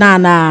screen so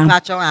na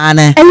pacho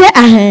ane eye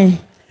ahe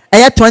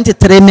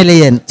 23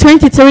 million.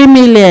 23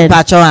 million.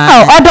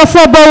 Oh, order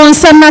for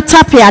bones and not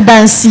tap ya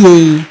dance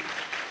ye.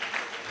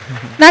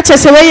 Not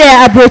just a way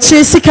I broach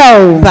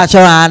Siko.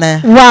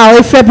 Wow,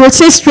 if I broach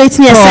straight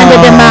near Sunday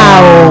the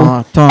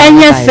Mao.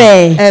 And your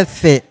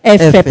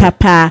fair,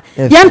 papa.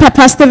 Young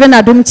papa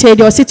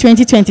stephenadomkyeiduah or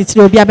 2023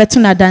 will be a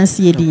better dance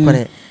ye.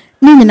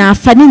 Nina,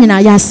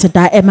 Fanina,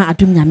 Yasada, Emma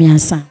Adumia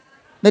Miasa.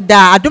 The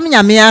da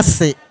Adumia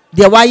Miase,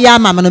 the Waya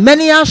Mamma,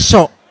 many are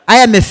so. I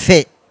am a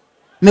fair.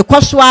 Me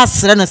kwaswa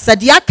asre no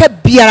said yaka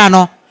biara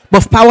no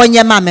bof power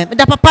nye mame me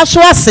da papa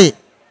so ase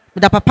me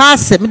da papa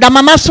ase me da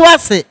mama so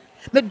ase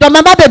me do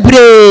mama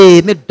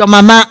bebre me do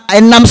mama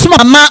enam so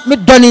mama me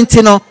do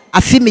nti no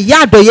afi me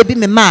yado ye bi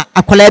me ma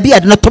akola bi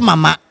ade no to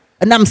mama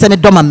enam se me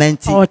do mama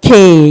nti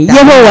okay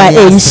yehowa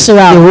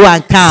ensura yehowa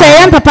nka say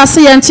yan papa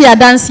se yan ti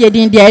adanse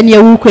din dia ene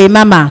ewu koi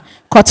mama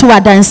koto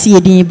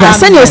wadanse din bra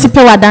se ne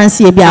osipe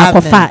wadanse bi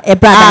akofa e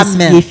bra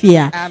danse bi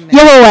fia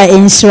yehowa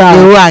ensura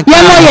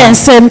yemo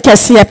yensem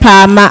kese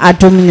pa ma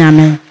adom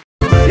nyame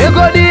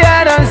yego di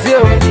adanse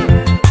o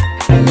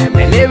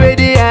me lebe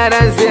di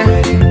adanse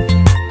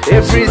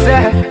e freeze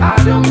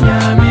adom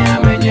nyame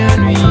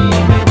amenyanu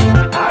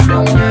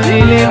adom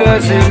nyame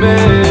basime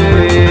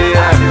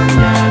adom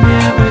nyame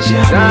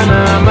amashana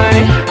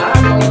mai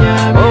adom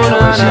nyame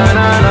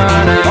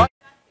na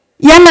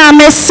yana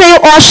me say o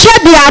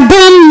hwede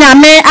adom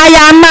nyame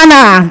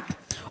ayamana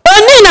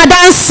oni na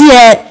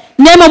danse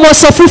nemo mo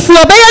sofufu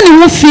obeya ni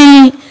ho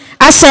fi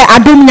ase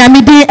adom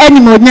nyame din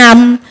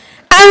animonyam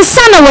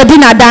ansa na wodi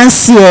na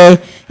danse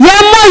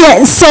yamo ye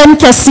nsem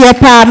kese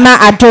pa na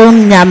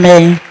adom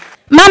nyame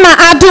mama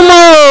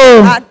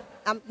adomo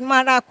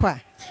marakwa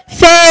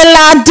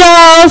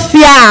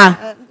Philadelphia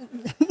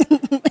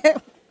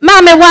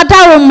mama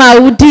wadawo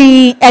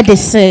maudi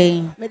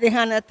edese me de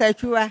hana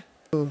TECHIMAN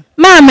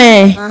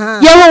Mame,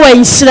 yewo we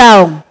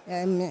Israel.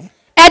 Amen.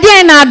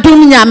 Ede na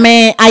adum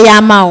nyame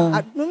ayama o.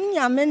 Adum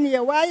nyame ne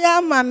wa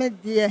ya mame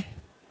de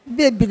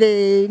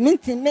bebre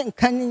minti men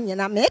kan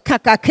nyina me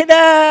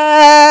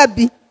kakakra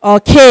bi.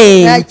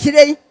 Okay. Ya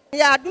kire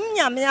ya adum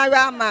nyame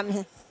awa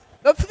mame.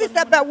 Do fi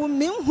se ba wo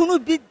min hunu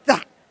bi da.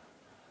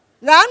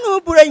 Na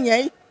anu buru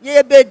nyai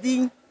ye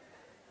bedi.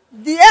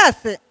 Di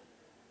ase.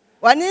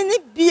 Wani ni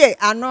bie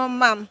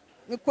anomam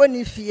ni ko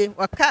ni fie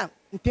waka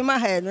mpima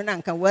ha no na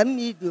nka 1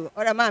 million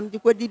ora mam di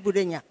ko di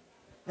burenya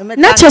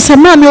na chese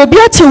mam obi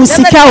ate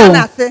usika o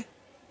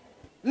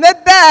me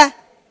be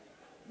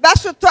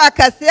baso to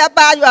akase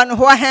aba yo no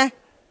ho he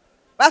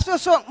baso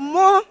so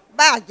mo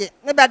baage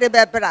ne ba de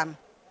be bram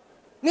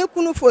ni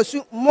kunu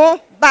fosu mo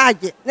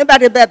baage ne ba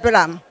de be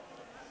bram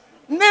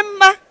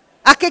memma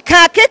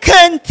akeka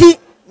nti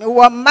me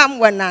wo mam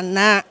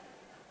wanana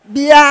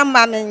bia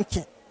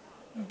mamenche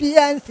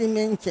bia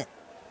nsimenche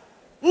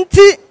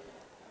nti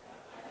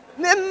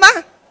memma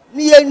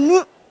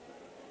mienu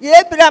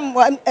yebram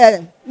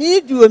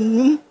mi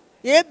duonum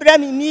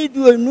yebram mi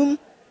duonum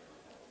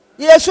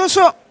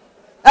yesoso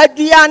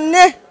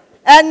aduane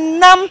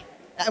enam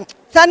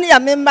sane ya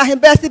memma he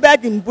besi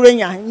badi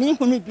mburenya ni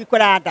hunu bi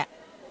korada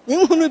ni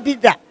hunu bi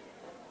da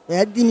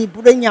ya di ni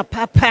burenya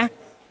papa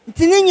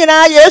ntini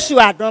nyina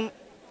Yesu adom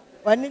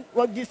wani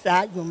wodi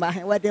sa juma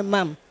he wade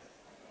mam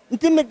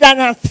ntimi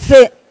dana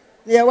se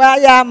ye wa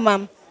ya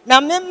mam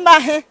na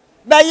memma he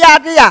be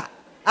yade ya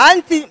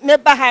anti me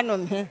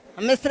bahanom he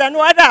mesra no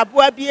wada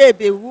aboa bi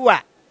ebewu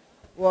a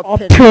wo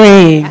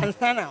pray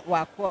ansana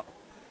wakọ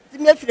ti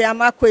me firi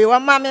amakoi wa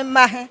ma me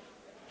ma he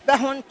be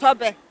ho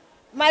ntobe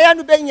ma ya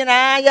no be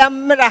nyina ya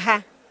mmra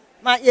ha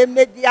ma ye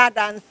medi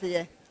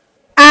adanse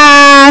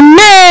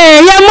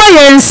Amen. Yamo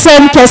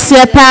yensem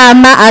kesiye pa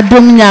ma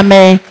adum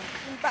nyame.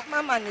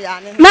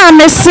 Na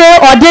mese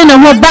ode ne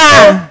ho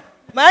ba.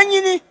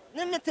 Manyini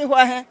ni mete ho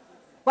he.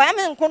 Kwa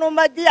me nkono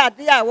madi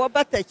ade a wo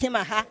bata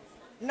kima ha.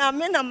 Na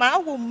me na ma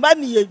wo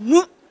mami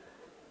enu.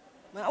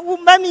 Ma wo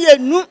mami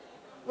enu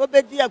wo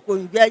bedi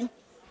akondwan.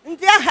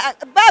 Nti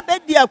ba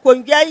bedi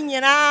akondwan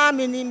nyina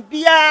me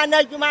nimbia na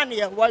adwuma ne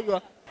ye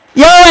woyo.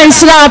 Yo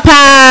ensra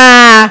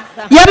pa.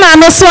 Ye ma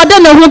me so ode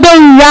ne ho be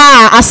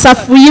wura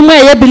asafu yi mu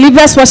ye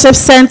Believers Worship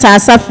Centre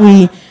asafu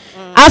yi.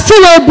 Afi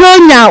we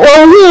bronya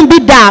ohun bi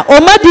da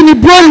o madi ni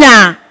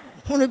bronya.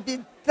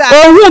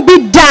 Ohun bi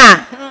da.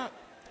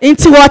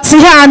 Inti woti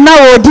ha na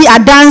odi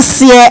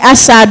adanse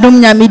asha adum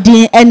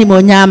nyamedin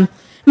animonyam.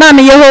 Ma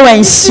me Yehowa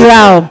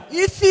ensra.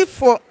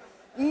 Isifo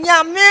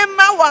nyame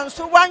ma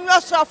wanso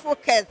wanyo sofo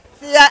kese.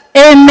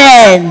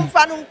 Amen.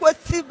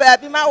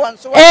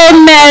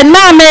 Amen.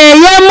 Mame,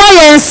 yemo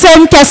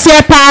yensem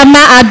kese pa ma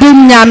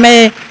adum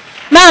nyame.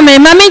 Mame,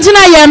 mami jina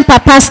yem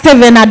papa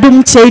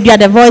stephenadomkyeiduah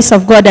the voice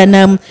of God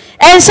and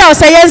shall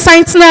say yen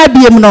saint na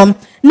biem nom.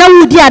 Na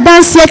wudi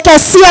adanse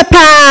kese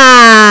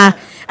pa.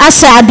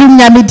 Asha adum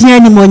nyame din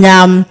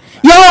animonyam.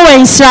 Yo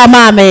wensra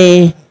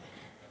mame.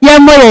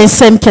 Yemo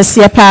yensem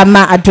kese pa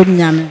ma adum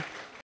nyame.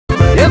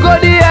 Yego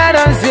di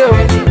adanse o.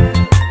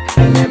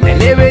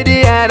 Elebe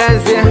di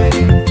adanse.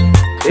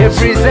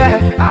 Efrize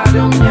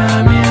adum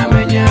nyame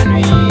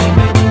amenyanui.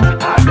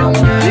 Adum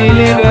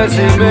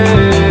believersworshipcentre.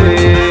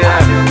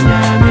 Adum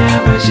nyame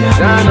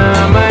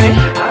ameshana mai.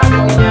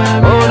 Adum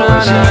nyame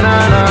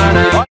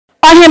na.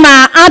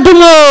 Ohima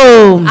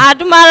adumo.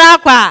 Adumara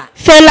kwa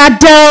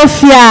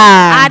Philadelphia.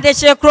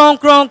 Adeshe kron.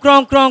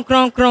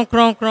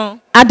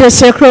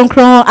 Adeshe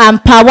kron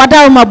ampa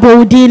wada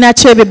umabodi na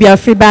chebe bia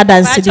free bad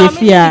and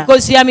sidefia.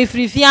 Because ya mi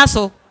free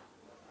so.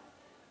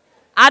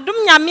 Adum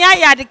nyame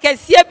ayade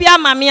kese bia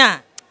mame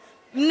a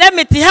ne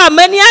meti ha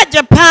mani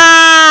aje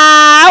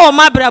pa o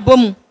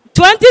mabrabom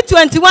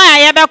 2021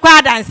 aye be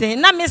kwa dance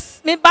na me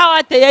ba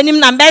wate yanim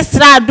na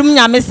besra adum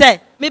nyame se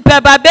me pe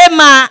babe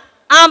ma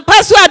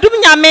ampa so adum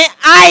nyame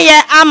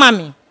aye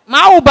amame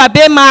ma wo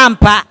babe ma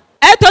ampa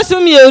eto so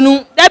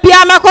mienu da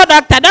bia me ko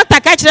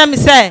doctor ka kire me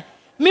se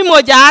mi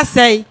moja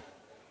asai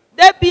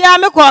da bia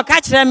me ko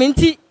ka kire me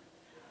nti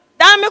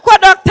da me ko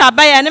doctor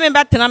ba ya ne me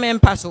betena me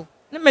mpa so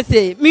ne me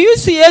say me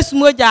use Yesu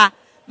moja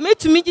me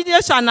tumi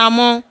gide so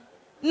anamo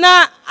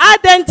na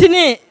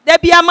adentini da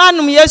bia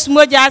manum Yesu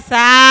moja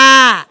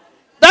saa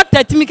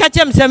doctor timi ka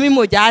chem se me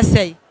moja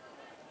asai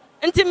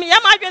nti me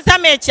yama adwesa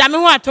me chia me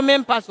ho ato me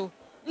mpa so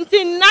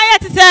nti na ye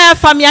te se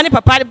famia ne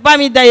papa ba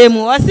mi da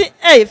yemu o si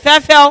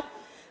fefel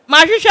ma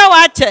hwehwe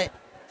wa che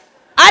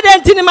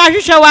adentini ma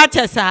hwehwe wa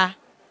che saa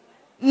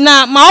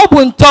na ma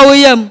obunto wo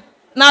yam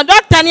na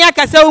doctor ne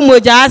akasa wo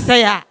moja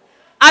asai a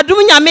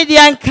adum nyame de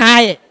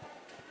ankae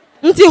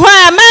nti ho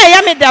a ma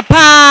ya me da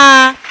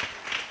pa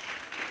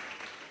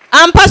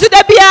ampa so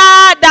da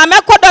bia da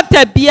me ko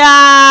doctor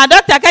bia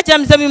doctor ka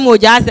chem se mi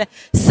moja ase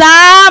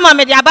sa ma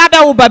me dia ba be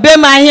wo babe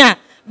ma hia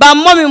ba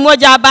mommy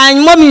moja ba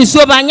mommy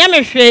so ba nya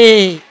me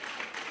hwe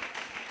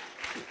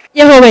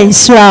Yehowa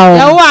Israel.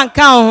 Yehowa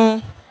anka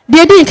ho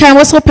de din kan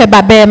wo so pe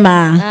babe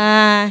ma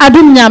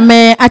adum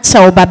nyame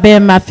acha wo babe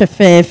ma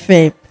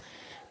fefefe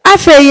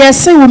afa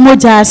yese wo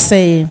moja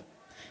ase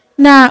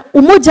na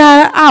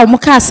umoja a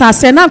umuka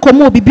asase na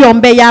nkomo obibi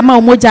ombe ya ma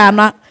umoja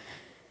na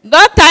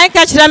doctor en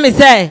ka kire me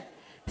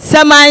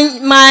se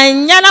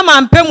man yana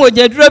mampe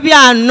mojeduro bi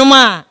anum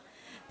a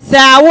se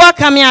awo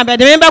kame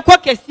abede me be kọ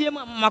kesie mu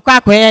makọ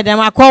akoye de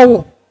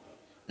makọ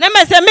na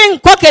me se me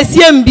nkọ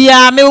kesie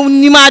mbia me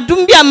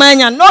nimadum bia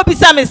manya no bi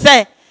sa me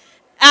se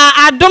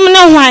adum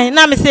ne hwan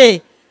na me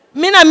se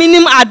me na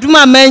minim adum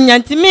amanya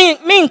nti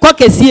me nkọ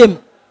kesie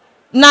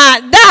na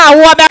da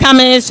awo be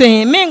kame so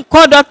me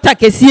nkọ doctor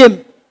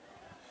kesie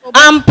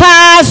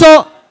ampa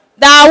so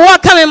da wo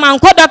kame man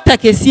ko doctor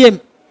kesiem.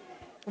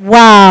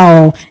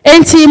 Wow.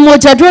 Enti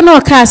mojadro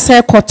no ka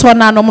se koto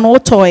na no no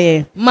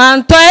toye.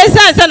 Man to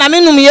esanse na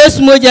menum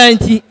Yesu moja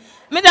nti.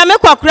 Me da me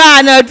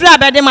kwakra na adura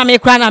bede ma me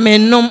kra na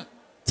menum.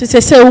 Ti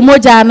se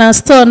umoja na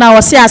still na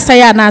wo se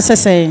asaya na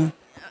asese.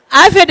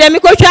 Afi de me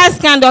ko twa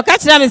scandal ka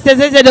kira me se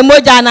de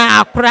moja na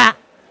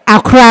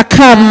akra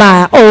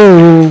kama.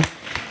 Oh.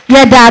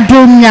 Ye da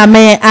dum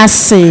nyame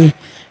ase.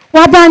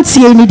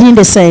 Wabanti enidin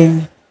de say.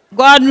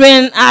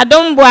 Godwin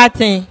Adom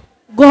Boatin.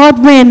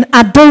 Godwin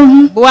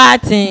Adom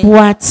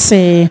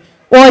Boatin.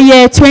 Oh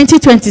yeah,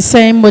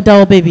 2027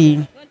 model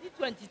baby.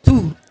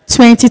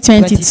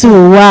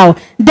 2022. Wow.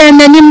 Then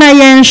nanim na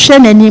yen hwe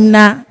nanim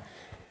na.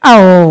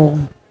 Oh.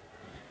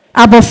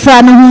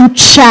 Abofra no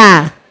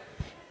huncha.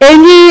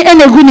 Eni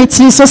enegu ne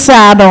ti so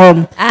sa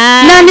adom.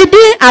 Na ne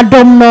di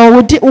adom no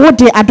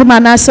wodi adom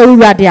ana sa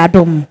wurade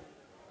adom.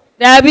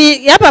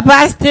 Dabi ya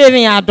papa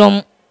Steven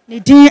Adom.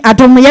 Din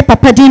adom ye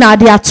papa din na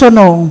ade ato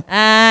no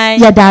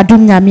ye da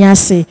adom nyame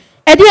ase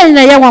e de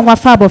na ye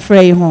wanwafa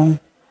abofra yi ho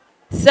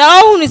so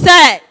unu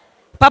say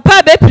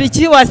papa be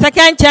preach wa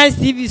second chance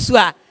TV so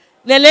a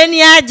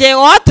neleni age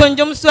o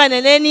tonjom so a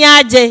neleni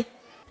age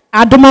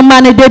adom ma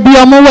ne de bi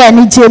omo wa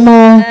ni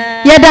jemu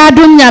Yeda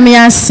adum nyame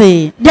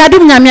ase. De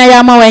adum nyame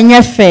ayama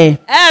wenye fe.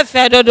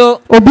 Fe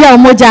dodo. Obi a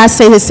umoja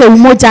ase se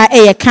umoja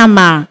eye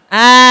kama.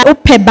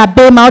 Ope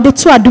babema ode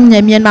tu adum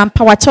nyame no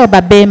ampa wache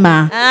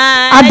babema.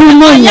 Adum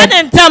no nya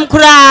ntam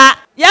kura.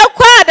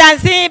 Yakwa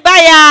dansi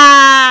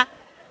baya.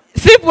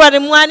 February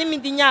mu ani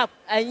midinya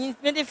anyi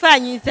medifa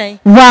anyi sen.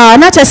 Wow,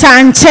 na chesa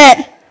anche.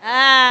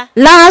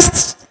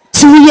 Last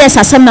 2 years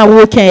asem na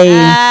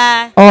okay.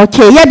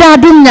 Okay, yeda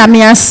adum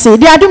nyame ase.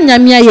 De adum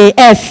nyame ye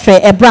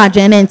efe ebra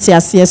adwene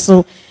ntiase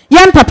so.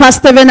 Yan papa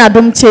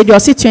stephenadom kyeiduah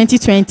osi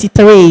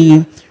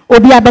 2023.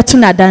 Obi abetu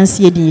na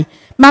dance yedi.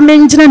 Mama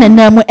njina ne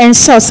namu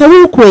enso se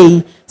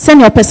wukoi. Se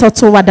ne opese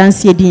to wa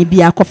dance yedi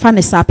bi akofa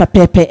ne sa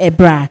pepepe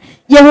ebra.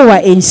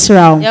 Yehowa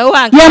ensraw.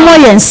 Yemo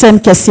yensem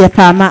kese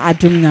pa ma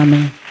adum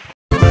nyame.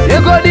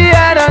 Yegodi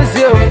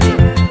adanse o.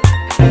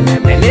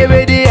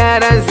 Melebedi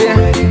adanse.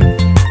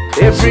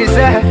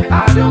 Efrize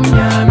adum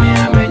nyame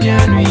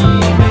amenyanwi.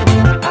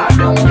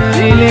 Adum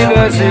nyame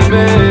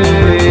basime.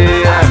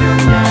 Adum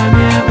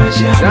nyame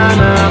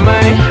amashana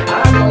mai.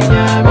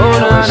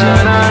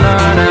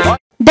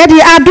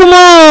 Daddy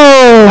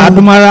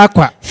Adumara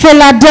kwa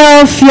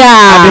Philadelphia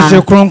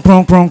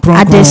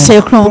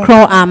Adese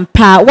kron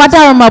ampa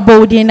wada ma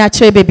bodi na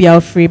che baby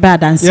of free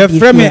bad and see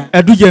frame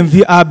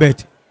Edujemvi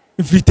Albert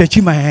if you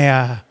TECHIMAN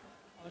ya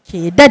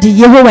okay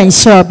daddy Yehowa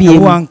nsho bi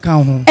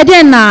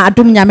eden na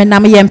adum nyame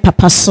nam ye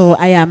papa so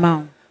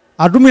ayama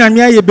adum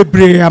nyame ye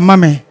bebre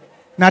amame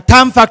na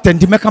time factor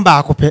ndi meka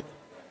ba akopɛ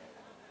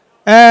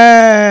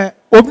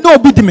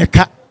obi di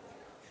meka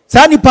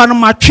sa nipa no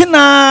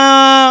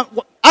matwena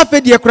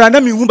afedi ekura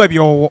na mi hu ba bi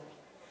owo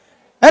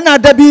ena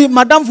dabi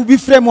madam fu bi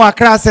frame wa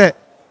kra se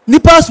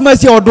nipa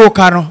smasi odo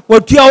ka no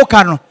watua wo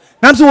ka no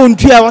na so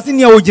wontua wase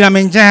ne ogina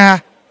menjan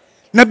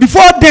na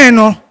before then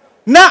no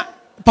na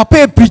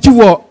papa preach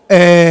wo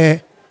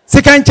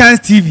second chance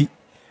TV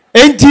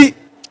enti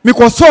me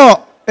ko so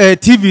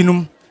TV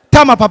num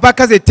tama papa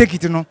ka say take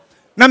it no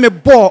na me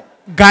bo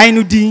guy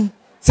no din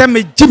se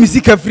me jimi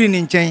sika free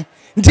ni nchen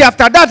nti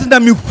after that na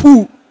me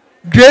hu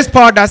grace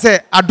powder say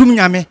adum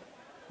nyame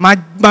ma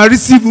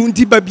receive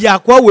nti ba bia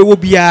kwa wewo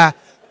bia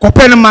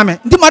kopene mame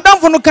nti madam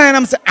fo no kan na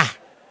me say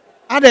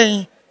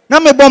aden na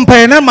me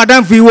bompa na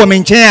madam fo yi wo me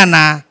nchen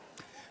ana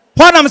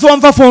ho na me say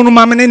wonfa phone no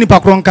mame na nipa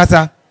kro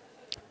nkasa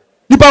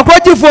nipa kro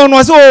ji phone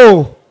no say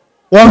wo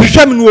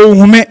hwehwe me no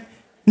ohume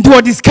nti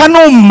wo diska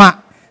no ma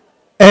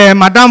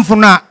madam fo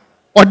na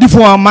odi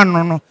phone ma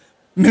no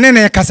me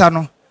ne kasa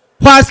no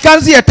ho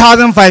scan say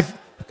 1005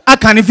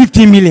 aka ni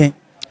 15 million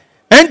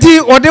enti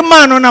odi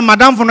man no na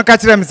madam fo no ka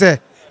kire me say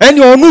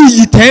eni onu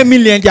yi 10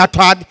 million di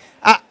atwade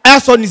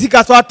aso ni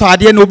sika so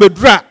atwade na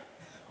obedura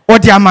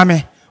odi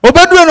amame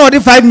obedura na odi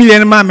 5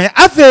 million mame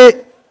afi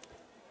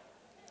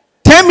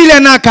 10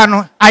 million aka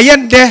no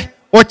ayende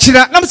o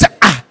kira na me say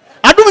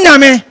adum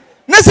nyame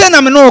na say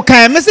na me no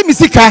kan me say mi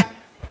sika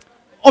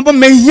obo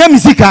me hia mi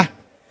sika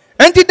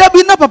enti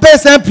dabi na papa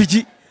san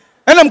pigi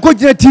ena mko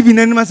gina TV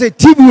na nima say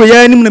TV we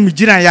ya nim na mi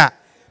gina ya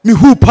mi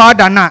hu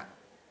powder na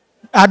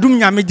adum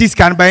nyame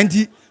discan ba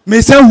enti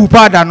me say hu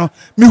powder no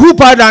mi hu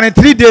powder na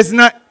 3 days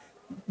na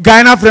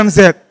Ghana from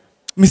say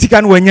mi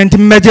sika no wanya enti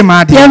meje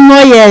ma de yemo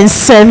ye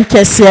nsem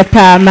kese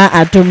pa ma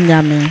adum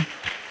nyame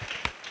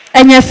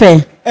enye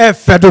fe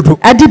fe dodo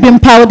adibim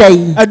powder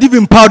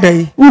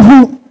yi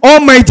uhu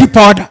almighty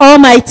powder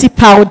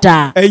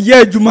eye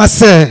adwuma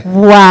se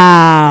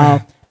wow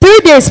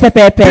 3 days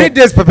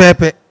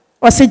pepepe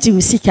Oseji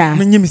usika.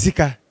 Menye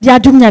misika. Di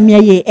adum nyame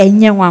ye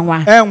enye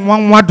nwanwa.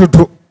 Nwanwa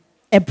dodo.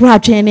 Ebro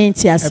adwene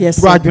ntiase so.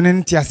 Ebro adwene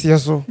ntiase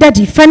so.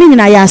 Daddy fani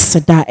nyina ya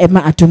aseda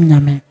ema adum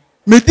nyame.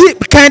 Medi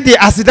kan de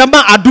aseda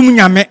ma adum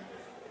nyame.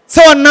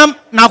 Se wonam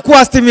na ko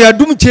astemi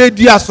adum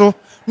kyeiduah so.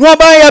 No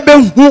ba ya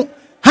behu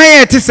han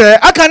ye te se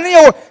aka ne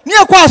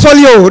ye ko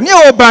asole o ne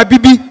o ba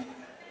bibi.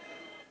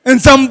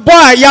 Nsambo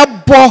a ya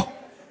bo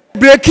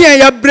breki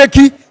ya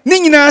breki ni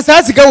nyina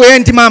sa sika we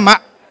ntima ma.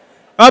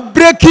 A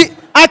breki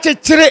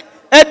achechire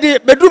edi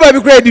beduba bi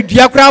kura edi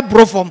dua kura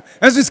brofom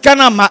enso sika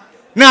na ma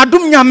na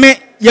adum nyame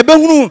ye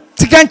behunu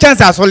second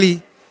chance asoli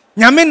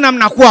nyame nam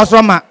na ko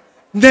aso ma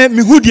ne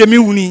mihudie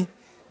mihuni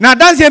na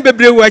dance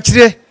bebre wo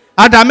achire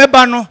adame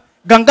ba no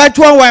ganga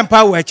tuan wan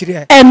pa wo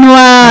achire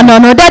enwa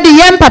no daddy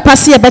yem papa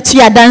se betu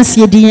ya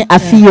dance din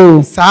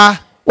afio sa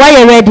why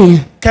you ready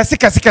kese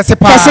pa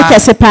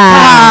kese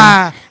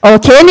pa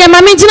okay ne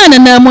mama gina na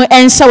namu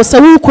enso se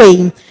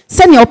wukoi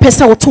send your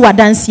person to a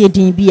dance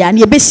din bia na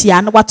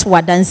yebesia na wato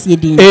a dance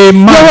din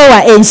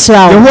Yehowa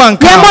ensra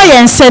yemo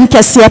yen sem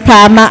kese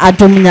pa ma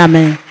adum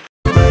nyame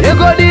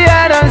yegodi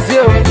dance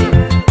o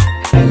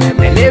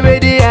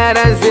melebedi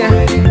dance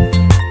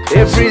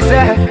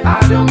efrize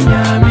adum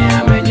nyame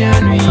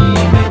amenyanwi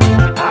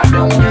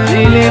adum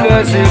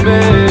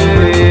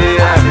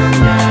believersworshipcentre adum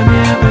nyame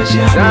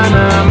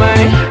amashana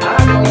mai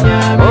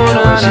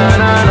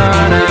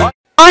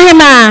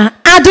Ohima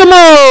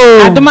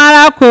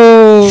Adumara ko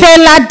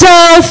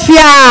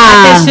Philadelphia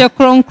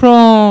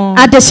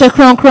Adeshe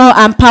kronkron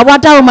ampa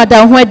wada o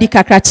madam ho adi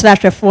kakra kira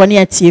hwefo ne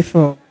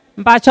atiefo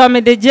mpa cho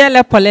me de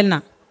jele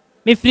polena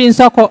me free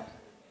nsoko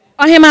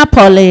Ohima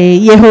Polly,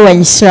 Yeho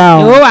and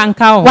Shroud. Oh,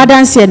 Uncle. What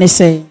dance any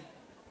say?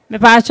 Me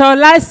pacho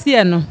last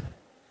year no.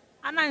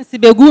 Anansi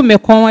begu me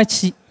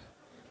konwachi.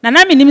 Na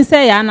na minim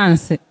say ya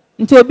anansi.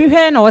 Nti obi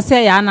hwe na wo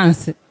say ya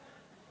anansi.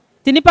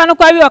 Ti nipa no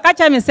kwa bi o ka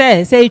cha me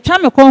say itwa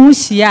me kon hu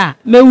hia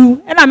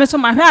mewu. E na me so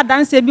ma hwe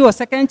adanse bi o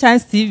second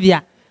chance TV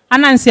a.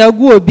 Anansi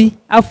agu obi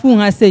afu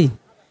ha sei.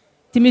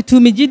 Ti mi tu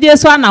mi gidie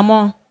so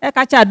anamo. E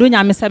ka cha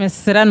adonya me se me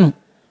sere no.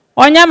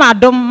 Onya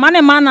madom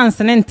mane ma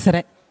anansi ne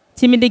ntere.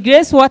 Ti mi the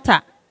grace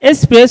water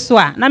espresso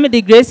a na me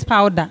the grace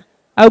powder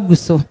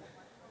aguso.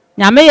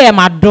 Nyame ye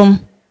madom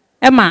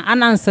ema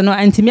ananse no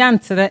antimi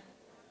antere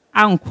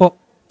anko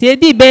te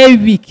di be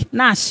week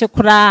na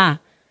ahye.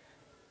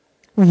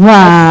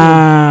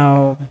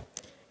 Wow.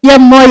 Ye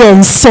moye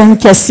nsem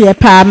kese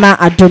pa ma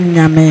adom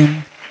nyame.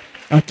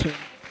 Okay.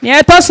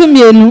 Ne tosu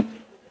mienu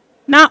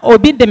na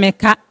obi de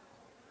meka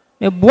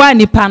me boa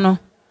nipa no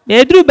me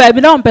eduru ba bi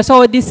na on pese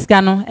odi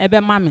sika no ebe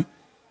ma me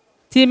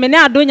ti me ne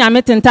adom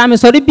nyame tentam me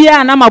so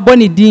bia na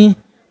maboni din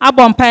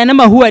abon pa na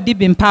mahu adi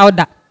bin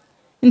powder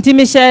nti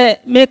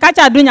me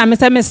kacha adom nyame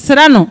se me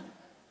sere no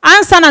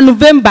ansa na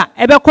November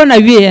ebe ko na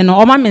wie no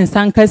o ma me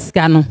nsanka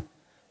sika no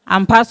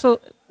ampa so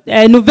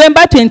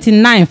November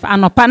 29th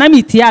anopa na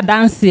me ti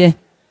adanse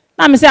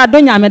na me se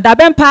adom nyame da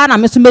ben pa na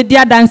me so medi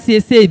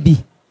adanse se bi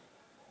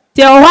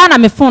ti o hwa na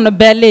me phone no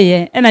bele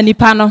ye na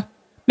nipa no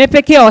me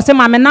peke o se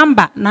ma me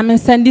number na me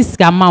send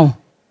sika ma o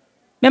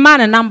me ma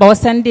na number o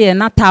send ye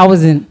na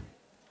 1000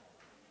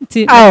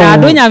 ti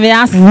adom nyame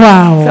as se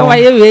wa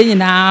ye we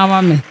nyina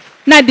ma me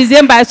na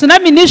December so na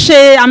me ni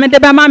hwe amede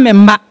be ma me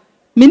mba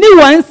me ni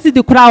wan si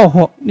di kura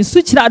ho me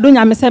su kira adom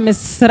nyame se me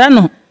sere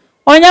no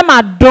onye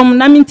madom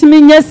na me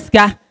ntimi nya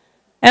sika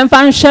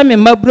emfa nhwe me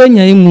mabro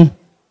nya mu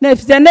na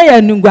efise na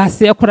ya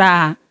nungwase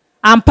kura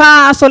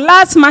ampa so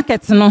last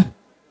market no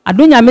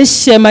adom nyame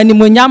hye mani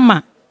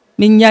monyama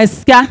me nya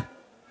sika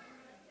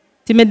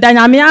ti me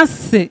danya me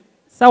ase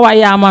sa wa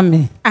ya ama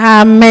me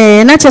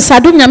amen na che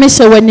sadom nyame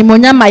hye wani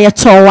monyama ye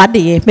to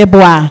wade me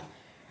boa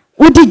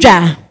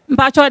udidwa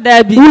mpacho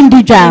da bi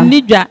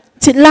undidwa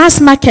ti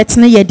last market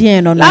no ye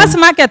den no last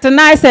market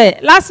na say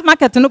last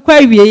market no kwa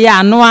wie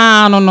ya no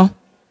ano no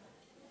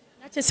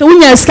na che se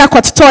unya sika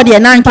kototo de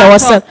na nke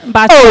wose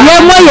ye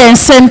moye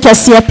nsem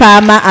kese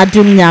pa ma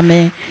adom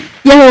nyame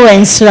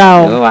Yehovah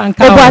Israel.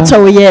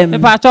 Obato ye. Me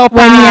pacho pa.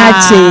 Wani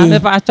ache. Me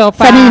pacho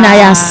pa. Fani na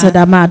ya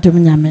seda ma adom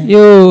nyame.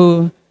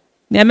 Yo.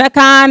 Ne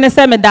meka ne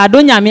se me da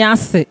adom nyame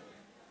ase.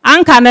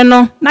 Anka ne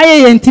no na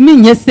ye ntimi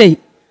nye sei.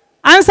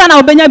 Ansa na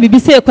obenya bibi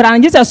sei kura na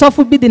Jesus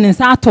sofu bi di ne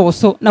nsa ato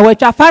so na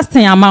watwa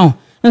fasting amount.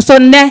 Nso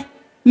ne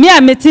me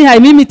a meti ha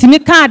mi mitimi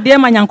ka ade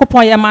ma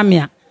Nyankopon ye ma me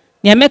a.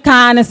 Ne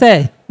meka ne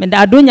se me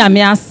da adom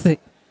nyame ase.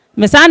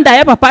 Me sanda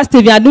ye papa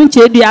Steve adom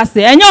Kyei-Duah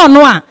ase. Enye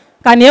ono a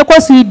ka ne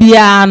ekosu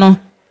bia no.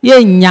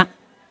 Yenya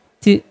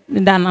ti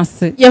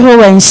ndanase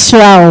Yehovah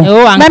Israel.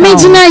 Na me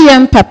gina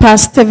yem papa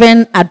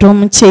Stephen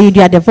Adom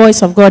Kyei-Duah, the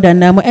voice of God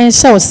and and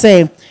shall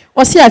say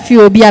o se afi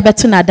obi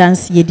abeto na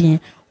dance yedin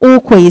o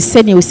koyi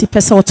se ne o si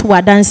pese o to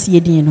wa dance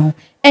yedin no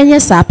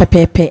enye sa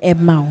pepepe e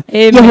ma o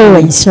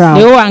Yehovah Israel.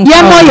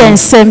 Ye mo yen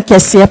sem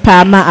kese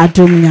pa ma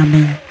adom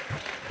nyame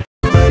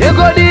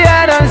Egodi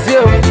adanse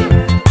o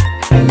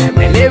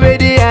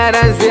elebedi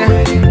adanse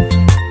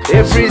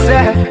efrize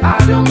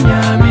adom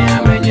nyame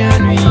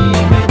amenyanui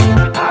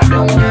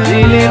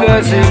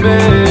believersworshipcentre